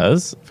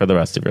quesadillas for the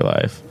rest of your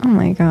life one? Oh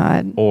my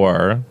god.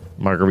 or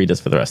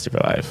margaritas for the rest of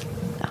your life?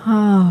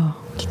 Oh.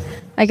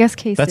 I guess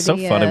quesadillas. That's so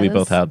funny we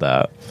both had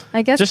that.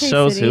 I guess just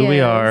shows who we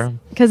are.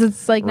 Because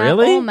it's like not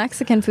Really? all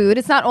Mexican food.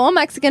 It's not all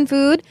Mexican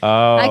food.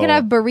 Oh. I could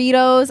have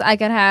burritos. I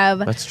could have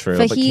That's true,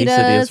 but fajitas.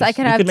 quesadillas are- I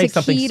could you have could make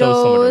something so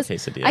similar to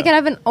taquitos. quesadilla. I could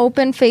have an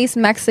open-faced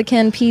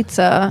Mexican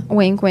pizza.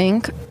 Wink,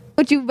 wink.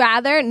 Would you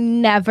rather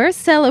never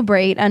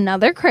celebrate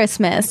another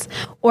Christmas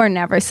or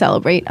never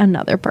celebrate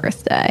another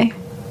birthday?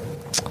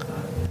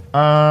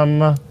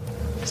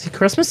 See,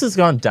 Christmas has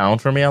gone down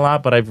for me a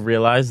lot, but I've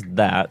realized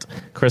that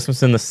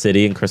Christmas in the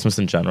city and Christmas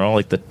in general,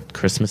 like the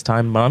Christmas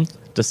time month,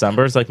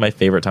 December is like my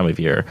favorite time of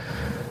year.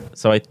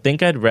 So I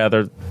think I'd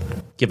rather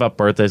give up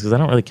birthdays because I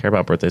don't really care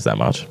about birthdays that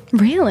much.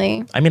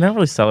 Really? I mean, I don't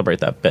really celebrate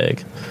that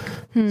big.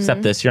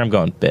 Except this year I'm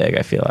going big,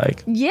 I feel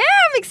like. Yeah,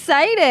 I'm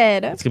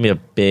excited. It's going to be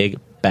a big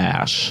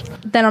bash.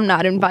 Then I'm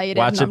not invited.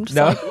 Watch and I'm it. just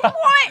No. like,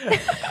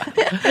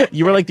 what?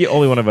 You were like the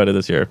only one invited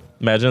this year.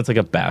 Imagine it's like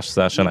a bash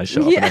session. I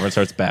show up Yeah. and everyone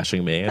starts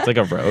bashing me. It's like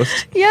a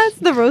roast. Yeah, it's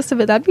the roast of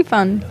it. That'd be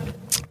fun.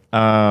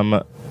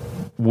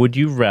 Would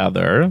you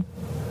rather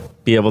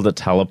be able to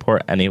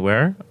teleport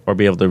anywhere or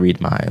be able to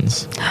read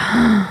minds?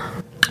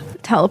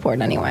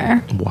 Teleport anywhere.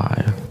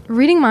 Why?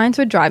 Reading minds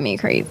would drive me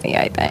crazy,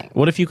 I think.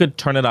 What if you could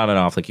turn it on and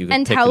off? Like you could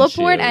And pick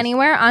teleport choose?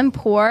 anywhere. I'm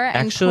poor,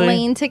 and Actually-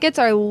 plane tickets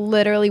are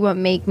literally what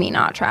make me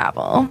not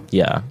travel.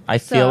 Yeah. I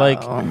feel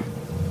like So,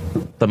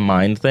 the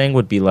mind thing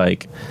would be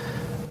like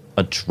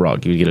a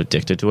drug. You would get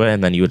addicted to it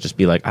and then you would just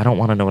be like, I don't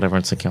want to know what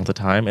everyone's thinking all the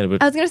time. And it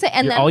would I was gonna say,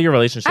 and then all your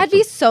relationships I'd be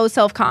would- so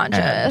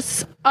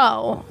self-conscious.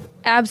 Oh,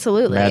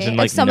 absolutely. Imagine,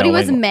 like, if somebody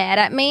was knowing- mad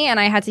at me and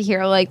I had to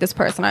hear like this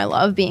person I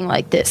love being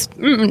like this,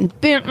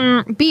 beep,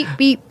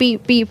 beep,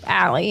 beep, beep,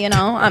 Allie, you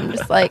know, I'm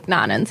just like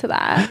not into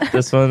that.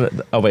 This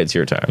one, oh wait, it's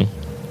your turn.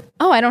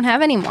 Oh, I don't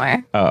have any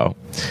more. Oh,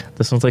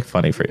 this one's like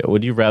funny for you.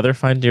 Would you rather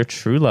find your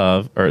true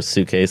love or a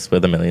suitcase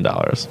with $1 million?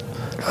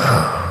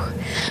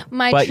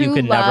 My But true you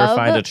can love, never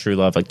find a true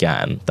love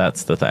again.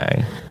 That's the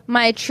thing.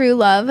 my true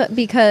love,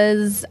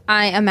 because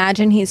I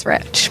imagine he's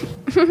rich.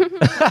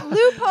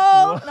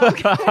 Loophole. No,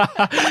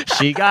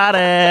 She got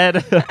it.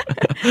 ding,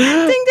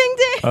 ding,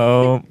 ding.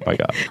 Oh my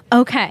God.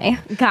 Okay,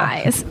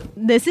 guys,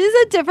 this is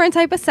a different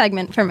type of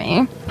segment for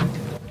me.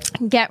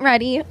 Get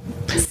ready,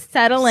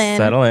 settle in.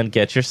 Settle in,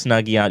 get your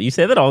Snuggie on. You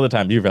say that all the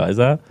time. Do you realize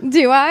that?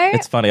 Do I?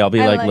 It's funny. I'll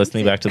be I like like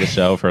listening it. back to the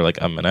show for like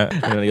a minute.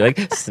 And then you're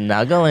like,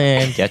 snuggle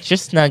in, get your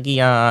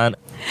Snuggie on.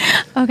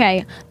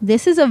 Okay,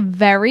 this is a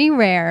very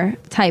rare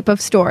type of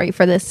story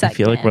for this I segment.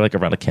 feel like we're like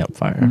around a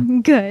campfire.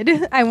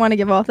 Good. I want to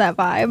give off that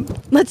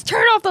vibe. Let's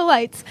turn off the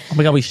lights. Oh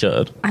my God, we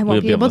should. I won't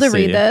We'll be able to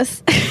read see.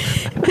 this.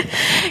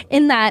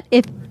 In that,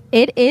 if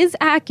it is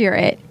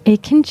accurate,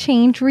 it can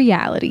change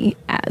reality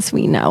as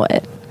we know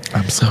it.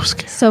 I'm so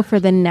scared. So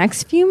for the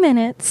next few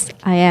minutes,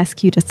 I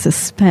ask you to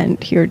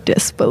suspend your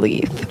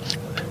disbelief.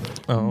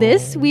 Oh.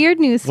 This weird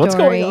news What's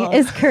story going on?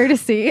 is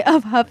courtesy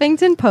of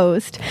Huffington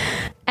Post,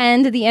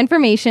 and the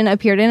information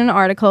appeared in an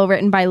article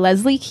written by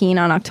Leslie Keene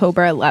on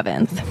October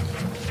 11th.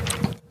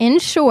 In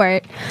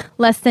short,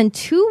 less than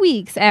 2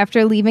 weeks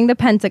after leaving the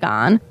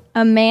Pentagon,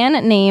 a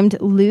man named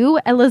Lou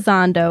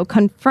Elizondo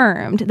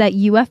confirmed that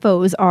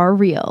UFOs are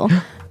real.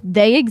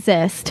 They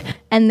exist,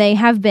 and they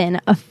have been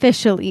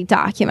officially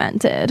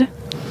documented.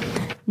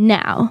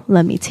 Now,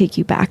 let me take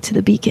you back to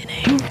the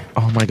beginning.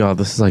 Oh my God,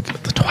 this is like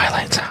the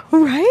Twilight Zone.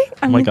 Right?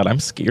 Oh my God,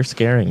 you're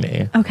scaring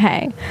me.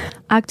 Okay.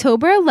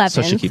 October 11th.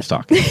 So she keeps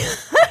talking.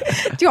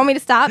 Do you want me to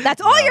stop?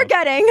 That's all you're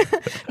getting.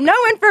 No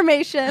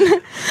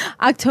information.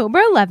 October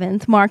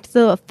 11th marked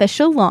the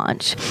official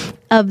launch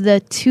of the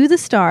To the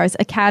Stars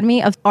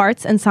Academy of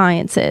Arts and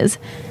Sciences,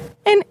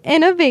 an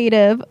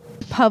innovative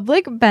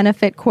public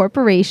benefit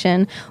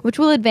corporation which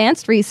will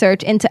advance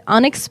research into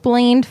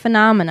unexplained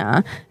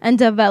phenomena and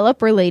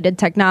develop related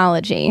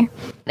technology.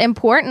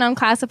 Important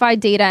unclassified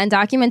data and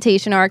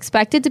documentation are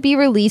expected to be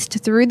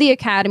released through the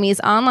Academy's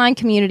online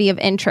community of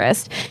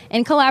interest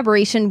in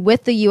collaboration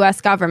with the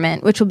U.S.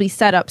 government, which will be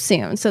set up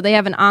soon. So they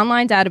have an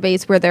online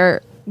database where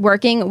they're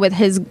working with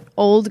his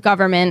old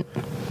government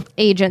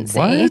agency.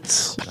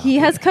 What? He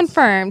has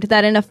confirmed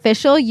that an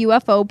official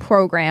UFO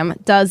program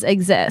does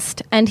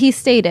exist. And he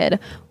stated,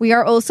 "We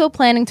are also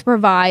planning to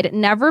provide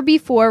never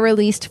before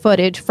released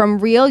footage from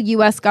real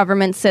U.S.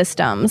 government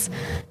systems.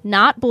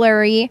 Not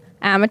blurry,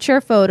 amateur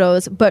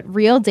photos, but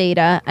real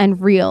data and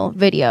real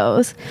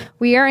videos.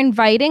 We are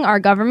inviting our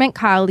government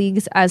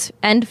colleagues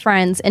and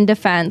friends in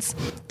defense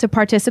to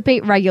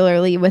participate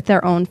regularly with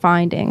their own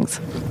findings."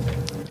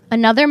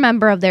 Another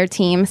member of their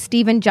team,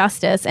 Stephen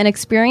Justice, an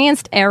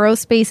experienced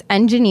aerospace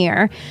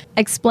engineer,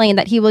 explained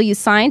that he will use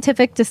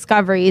scientific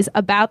discoveries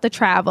about the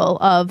travel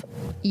of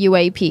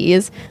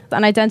UAPs,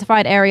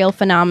 unidentified aerial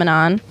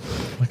phenomenon,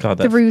 Oh my God,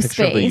 that Through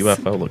picture of the space.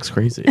 UFO looks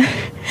crazy.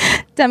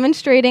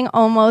 demonstrating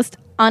almost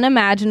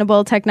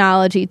unimaginable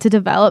technology to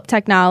develop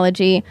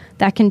technology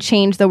that can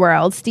change the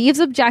world. Steve's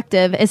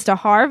objective is to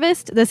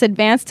harvest this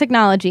advanced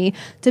technology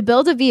to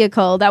build a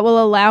vehicle that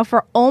will allow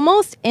for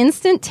almost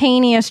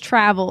instantaneous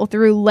travel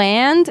through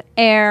land,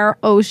 air,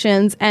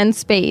 oceans, and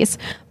space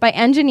by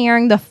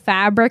engineering the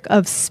fabric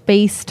of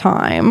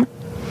space-time.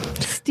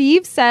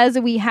 Steve says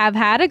we have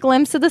had a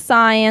glimpse of the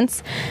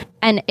science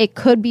and it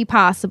could be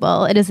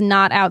possible. It is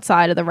not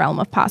outside of the realm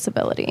of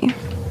possibility.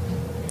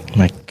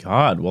 My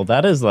God. Well,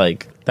 that is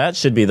like, that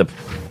should be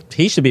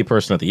he should be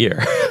person of the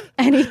year.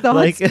 Any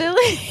thoughts,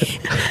 Billy?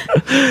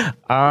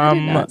 I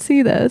did not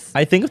see this.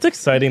 I think it's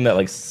exciting that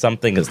like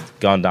something has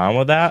gone on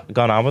with that,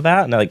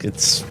 and like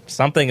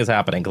something is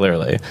happening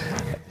clearly.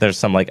 There's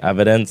some like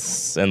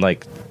evidence and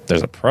like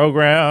there's a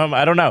program.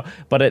 I don't know,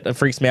 but it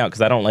freaks me out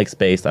because I don't like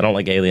space. I don't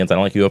like aliens. I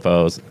don't like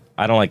UFOs.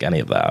 I don't like any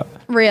of that.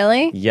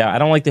 Really? Yeah, I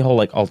don't like the whole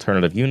like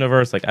alternative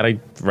universe. Like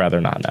I'd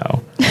rather not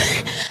know.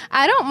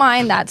 I don't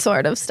mind that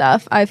sort of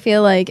stuff. I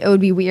feel like it would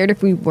be weird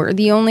if we were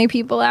the only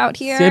people out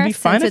here. See, it'd be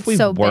fine if we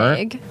so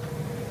weren't. big.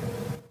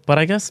 But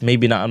I guess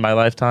maybe not in my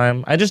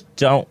lifetime. I just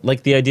don't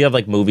like the idea of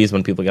like movies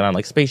when people get on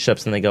like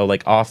spaceships and they go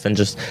like off and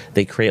just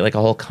they create like a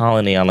whole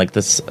colony on like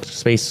this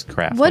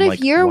spacecraft. What I'm if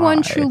like, your why?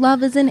 one true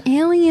love is an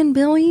alien,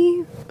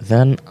 Billy?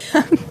 Then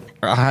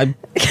I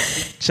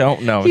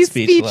don't know. He's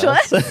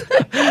speechless.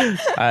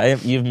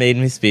 You've made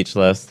me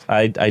speechless.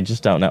 I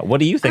just don't know. What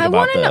do you think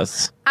about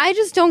this? I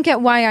just don't get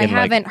why I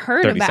haven't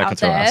heard about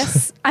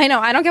this. I know.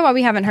 I don't get why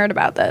we haven't heard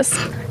about this.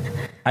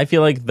 I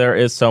feel like there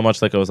is so much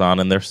that goes on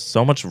and there's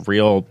so much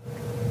real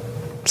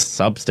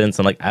substance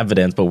and like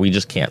evidence, but we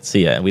just can't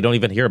see it. And we don't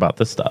even hear about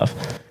this stuff.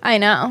 I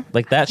know.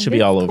 Like that should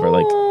be all over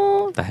like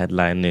the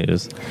headline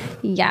news.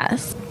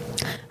 Yes.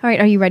 All right,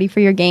 are you ready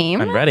for your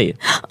game? I'm ready.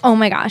 Oh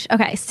my gosh.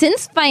 Okay,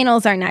 since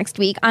finals are next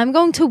week, I'm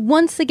going to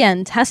once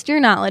again test your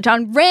knowledge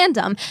on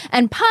random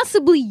and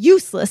possibly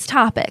useless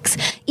topics.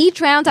 Each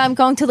round I'm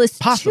going to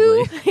list each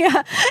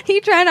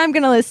round I'm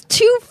going to list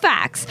 2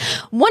 facts.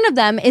 One of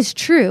them is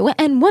true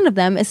and one of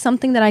them is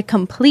something that I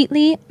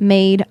completely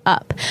made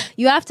up.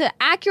 You have to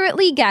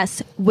accurately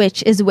guess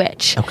which is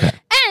which. Okay.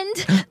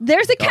 And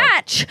there's a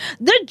catch.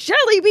 The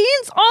jelly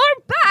beans are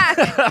back.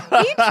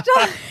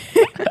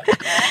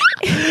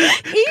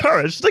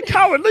 Courage the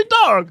Cowardly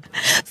Dog.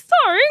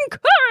 Starring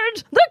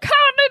Courage the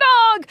Cowardly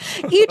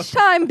Dog. Each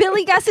time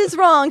Billy guesses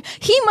wrong,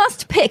 he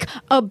must pick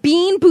a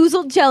Bean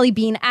Boozled jelly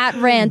bean at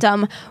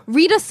random.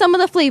 Read us some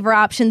of the flavor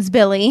options,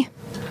 Billy.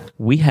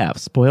 We have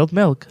spoiled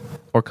milk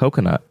or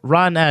coconut,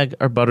 rotten egg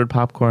or buttered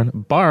popcorn,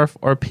 barf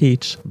or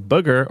peach,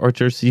 booger or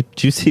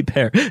juicy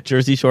pear,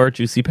 Jersey Shore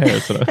juicy pear.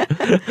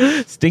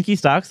 Stinky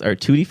stocks or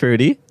tutti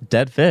frutti,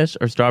 dead fish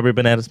or strawberry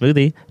banana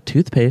smoothie,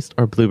 toothpaste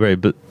or blueberry.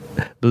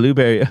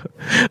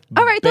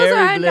 All right, those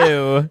are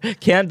blue.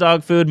 Canned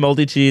dog food,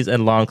 moldy cheese,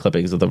 and long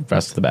clippings of the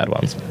rest of the bad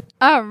ones.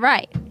 All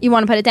right, you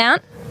want to put it down?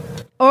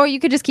 Or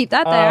you could just keep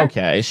that there.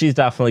 Okay, she's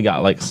definitely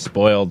got like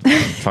spoiled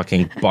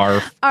fucking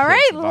barf. All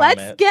right,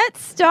 let's get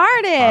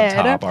started.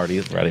 On top, already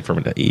ready for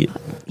me to eat.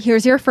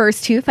 Here's your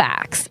first 2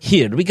 facts.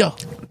 Here we go.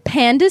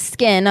 Panda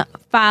skin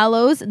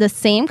follows the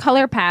same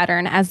color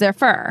pattern as their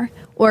fur,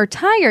 or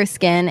tiger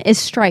skin is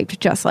striped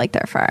just like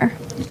their fur.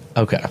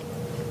 Okay.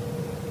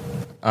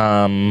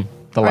 The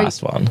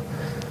last one.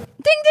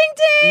 Ding, ding,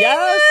 ding!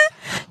 Yes!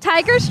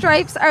 Tiger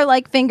stripes are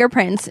like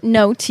fingerprints.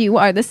 No 2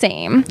 are the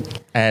same.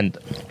 And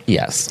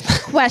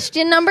yes.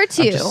 Question number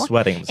 2. I'm just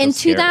sweating. In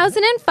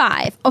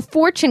 2005, a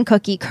fortune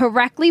cookie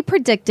correctly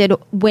predicted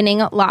winning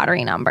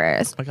lottery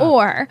numbers.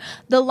 Or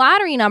the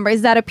lottery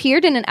numbers that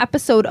appeared in an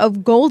episode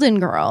of Golden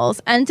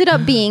Girls ended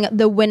up being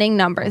the winning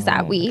numbers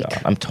that week.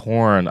 God. I'm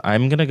torn.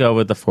 I'm going to go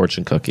with the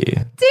fortune cookie.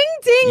 Ding,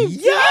 ding,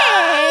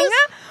 yes! ding!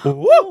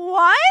 Woo!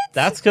 What?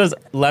 That's because,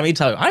 let me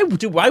tell you,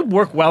 I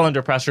work well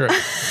under pressure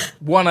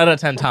 1 out of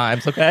 10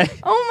 times, okay?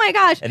 Oh my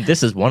gosh. And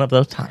this is one of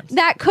those times.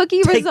 That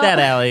cookie Take that,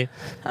 Allie.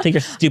 Take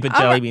your stupid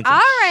jelly beans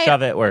and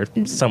shove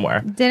it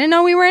somewhere. Didn't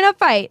know we were in a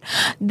fight.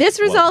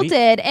 This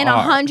resulted in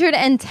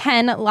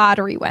 110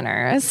 lottery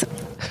winners.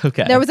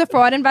 Okay. There was a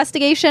fraud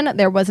investigation.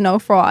 There was no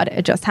fraud.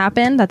 It just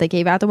happened that they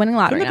gave out the winning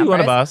lottery numbers. Be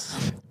one of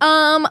us.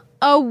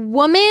 A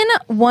woman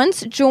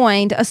once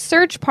joined a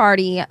search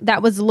party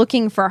that was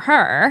looking for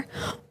her,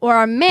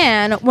 or a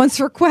man once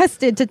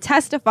requested to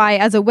testify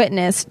as a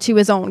witness to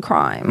his own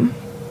crime.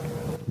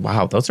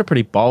 Wow, those are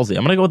pretty ballsy.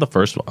 I'm going to go with the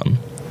first one.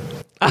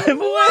 What the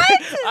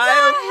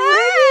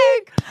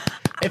heck?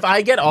 If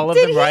I get all of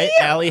them right,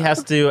 Allie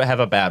has to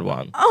have a bad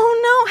one.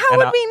 Oh no, how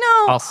would we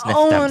know? I'll sniff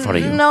them for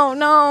you. No.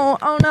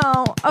 Oh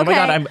no. Okay. Oh my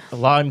God,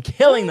 I'm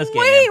killing this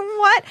game. Wait,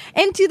 what?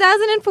 In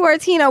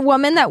 2014, a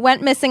woman that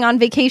went missing on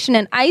vacation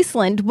in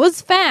Iceland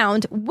was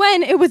found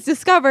when it was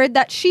discovered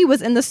that she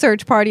was in the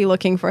search party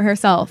looking for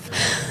herself.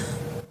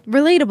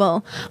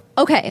 Relatable.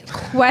 Okay,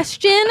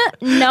 question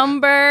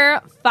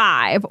number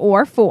 5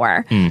 or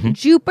 4. Mm-hmm.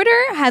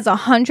 Jupiter has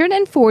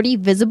 140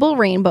 visible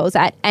rainbows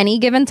at any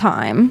given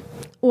time,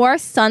 or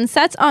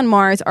sunsets on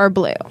Mars are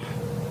blue.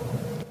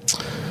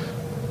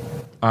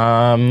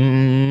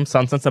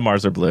 Sunsets on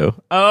Mars are blue.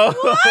 Oh.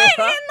 What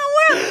in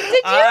the world?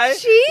 Did you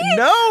cheat?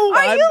 No,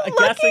 I'm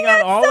guessing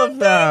on all of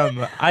them.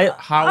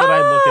 How would I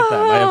look at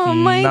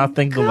them? I have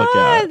nothing to look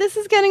at. This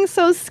is getting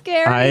so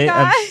scary. I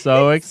am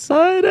so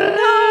excited.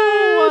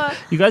 No.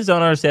 You guys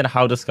don't understand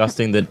how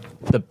disgusting the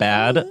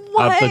bad of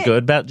the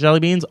good jelly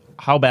beans,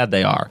 how bad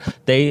they are.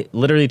 They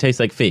literally taste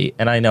like feet,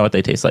 and I know what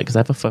they taste like because I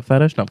have a foot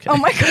fetish. No, I'm kidding. Oh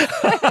my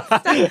God.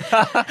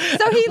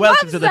 So he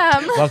loves them.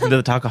 Welcome to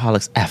the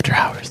Talkaholics After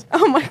Hours.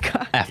 Oh my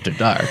God. After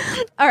dark.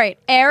 All right.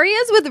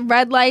 Areas with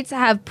red lights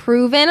have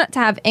proven to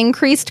have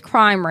increased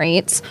crime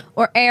rates,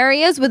 or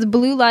areas with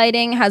blue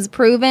lighting has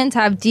proven to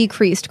have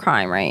decreased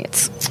crime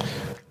rates.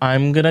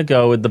 I'm going to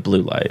go with the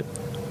blue light.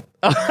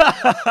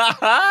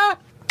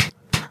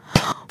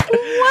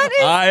 What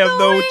is I am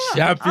going the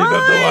champion on?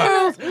 of the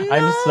world. No.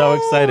 I'm so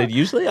excited.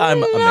 Usually I'm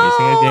amazing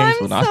at games,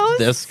 but not so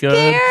this good.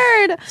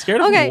 Scared.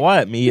 Scared Okay. of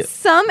what? Me?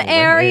 Some winning?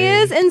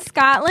 areas in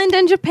Scotland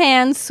and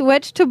Japan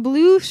switched to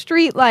blue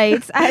street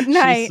lights at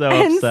night so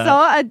and upset.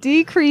 saw a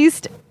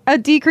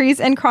decrease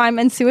in crime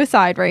and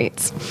suicide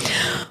rates.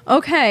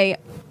 Okay,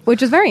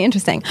 which is very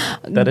interesting.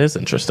 That is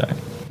interesting.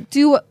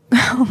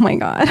 Oh my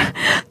God.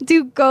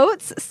 Do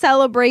goats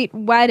celebrate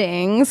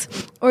weddings,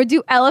 or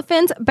do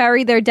elephants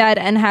bury their dead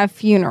and have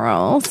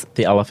funerals?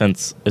 The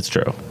elephants, it's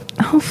true.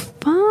 Oh,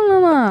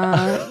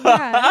 fun.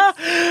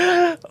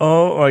 Yes.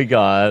 Oh my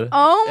God.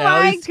 Oh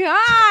my Allie's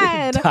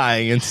God.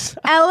 dying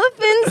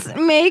Elephants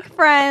make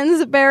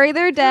friends, bury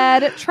their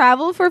dead,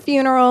 travel for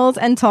funerals,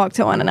 and talk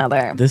to one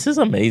another. This is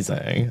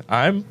amazing.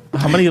 How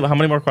many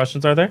more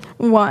questions are there?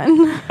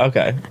 One.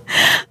 Okay.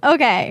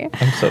 Okay.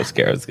 I'm so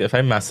scared if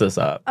I mess this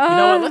up. You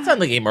know what? Let's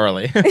end the game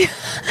early.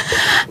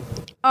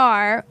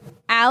 Are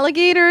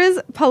alligators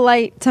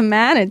polite to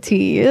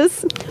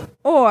manatees,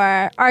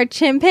 or are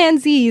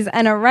chimpanzees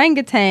and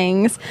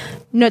orangutans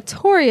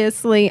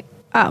notoriously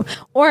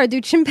or do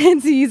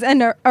chimpanzees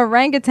and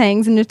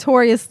orangutans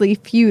notoriously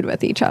feud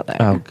with each other?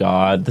 Oh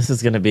God, this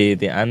is going to be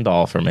the end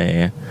all for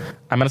me.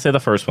 I'm going to say the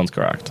first one's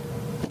correct.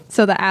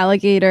 So the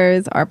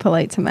alligators are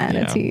polite to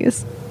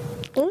manatees.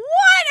 What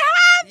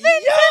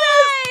happened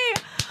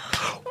today?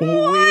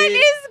 What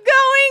is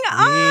going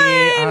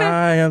on?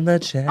 I am the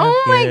champion.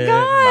 Oh my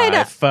God.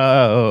 My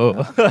foe.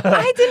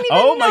 I didn't even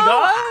Oh my know.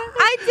 God.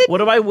 I did. What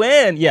do I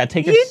win? Yeah,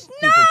 take a You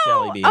stupid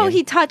jelly bean. Oh,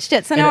 he touched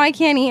it, so now I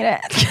can't eat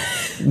it.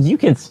 You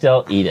can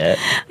still eat it.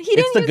 He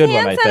didn't the use good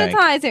hand one,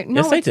 I think. sanitizer.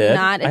 No, Yes, I it's did.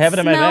 not. I have it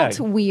in my bag.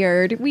 smelled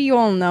weird. We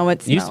all know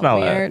it smelled You smell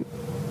it. weird.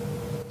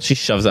 She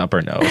shoves up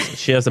her nose.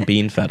 She has a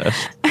bean fetish.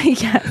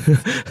 Yes.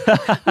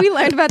 We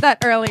learned about that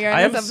earlier. In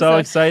I am this so episode.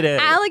 excited.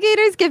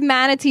 Alligators give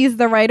manatees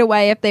the right of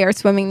way if they are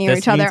swimming near This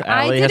each other. means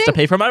Allie has to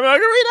pay for my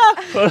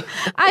margarita.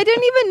 I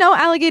didn't even know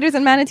alligators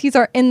and manatees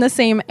are in the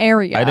same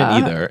area. I didn't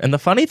either. And the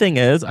funny thing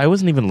is, I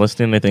wasn't even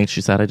listening to anything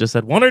she said. I just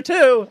said one or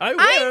two. I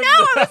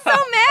I was so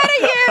mad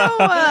at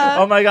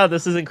you. Oh my God,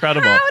 this is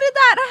incredible. How did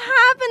that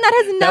happen? That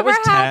has That never was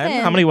 10?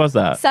 happened. How many was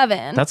that?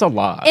 7. That's a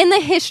lot. In the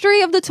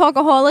history of the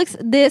Talkaholics,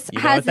 this You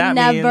know has what that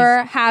never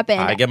means.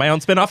 happened. I get my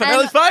own spin off and And-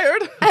 Ellie's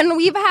fired. And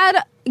we've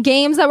had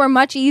games that were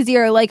much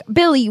easier, like,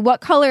 Billy, what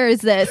color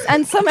is this?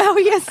 And somehow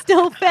he has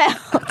still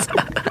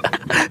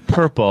failed.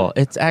 Purple.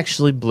 It's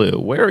actually blue.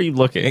 Where are you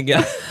looking?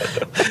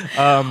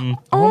 Oh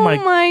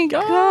my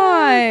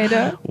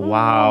God.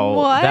 Wow.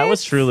 What? That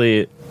was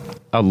truly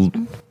a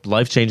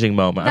life-changing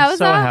moment. That I'm was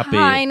so a happy.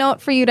 high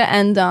note for you to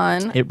end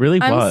on. It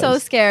really I'm was. so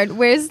scared.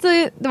 Where's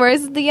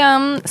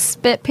the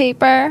spit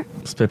paper?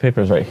 Spit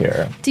paper's right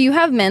here. Do you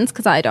have mints?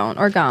 Because I don't.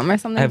 Or gum or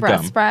something. I have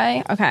Breath gum.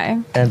 spray. Okay.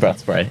 And breath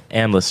spray.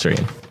 And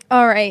Listerine.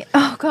 All right.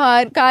 Oh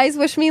God, guys,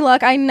 wish me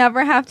luck. I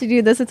never have to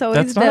do this. It's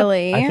always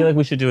Billy. I feel like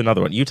we should do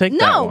another one. You take that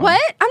No, one.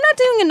 what? I'm not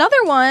doing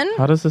another one.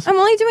 How does this... I'm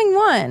only doing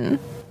one.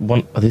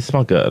 one? Oh, these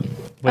smell good.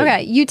 Wait,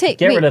 Okay, you take.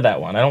 Get wait, rid of that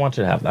one. I don't want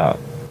you to have that.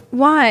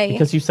 Why?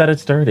 Because you said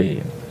it's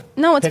dirty.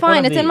 No, it's pick one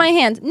fine. of It's in my these.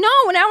 hand. No,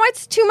 now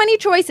it's too many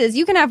choices.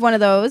 You can have one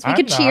of those. We I'm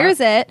could not. cheers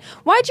it.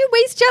 Why'd you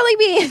waste jelly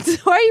beans?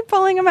 Why are you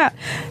pulling them out?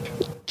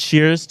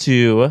 Cheers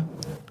to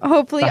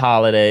Hopefully, the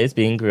holidays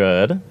being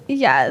good.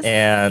 yes.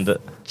 And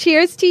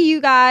Cheers to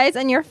you guys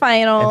and your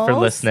finals. for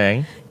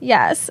listening.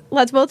 Yes,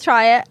 let's both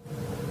try it.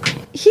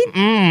 He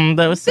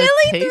That was so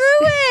Billy tasty.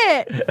 threw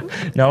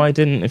it. No, I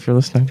didn't. If you're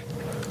listening.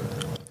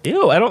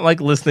 Ew, I don't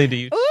like listening to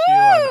you chew Ooh,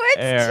 on it's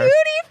air.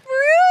 tutti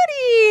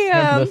frutti.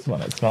 Have this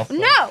one. It smells so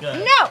No,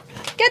 good. no.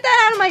 Get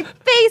that out of my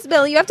face,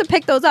 Billy. You have to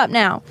pick those up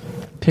now.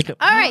 Pick up.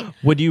 All right.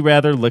 Would you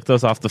rather lick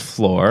those off the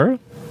floor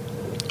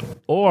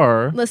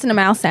or... Listen to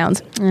mouse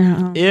sounds.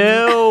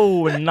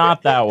 Ew,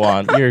 not that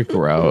one. You're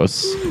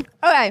gross.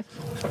 Okay.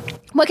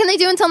 What can they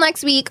do until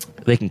next week?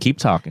 They can keep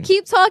talking.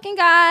 Keep talking,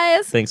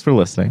 guys. Thanks for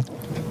listening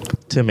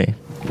to me.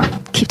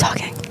 Keep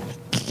talking.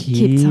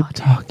 Keep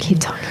talking. Keep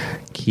talking.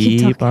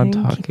 Keep on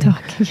talking. Keep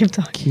talking. Keep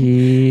talking.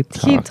 Keep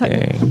Keep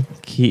talking.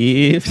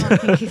 Keep.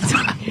 Keep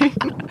talking.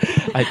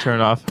 I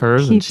turn off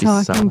hers Keep and she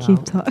talking. somehow.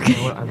 Keep talking. You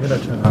know what? I'm gonna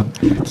turn on.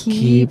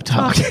 Keep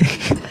talking.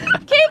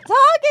 Keep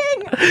talking.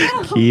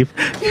 No. Keep.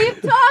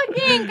 Keep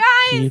talking,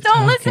 guys. Keep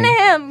Don't listen to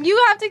talking. him.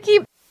 You have to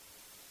keep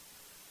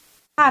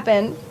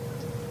happen.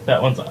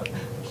 That one's on.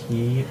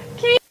 Keep.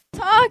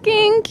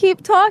 Talking.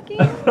 Keep talking.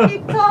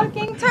 Keep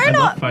talking. Turn I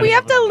love off. fighting We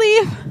have to over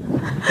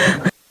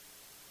leave.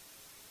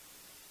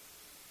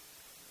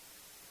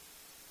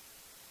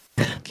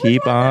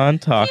 Keep on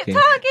talking. Keep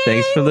talking.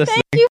 Thanks for listening. Thank you.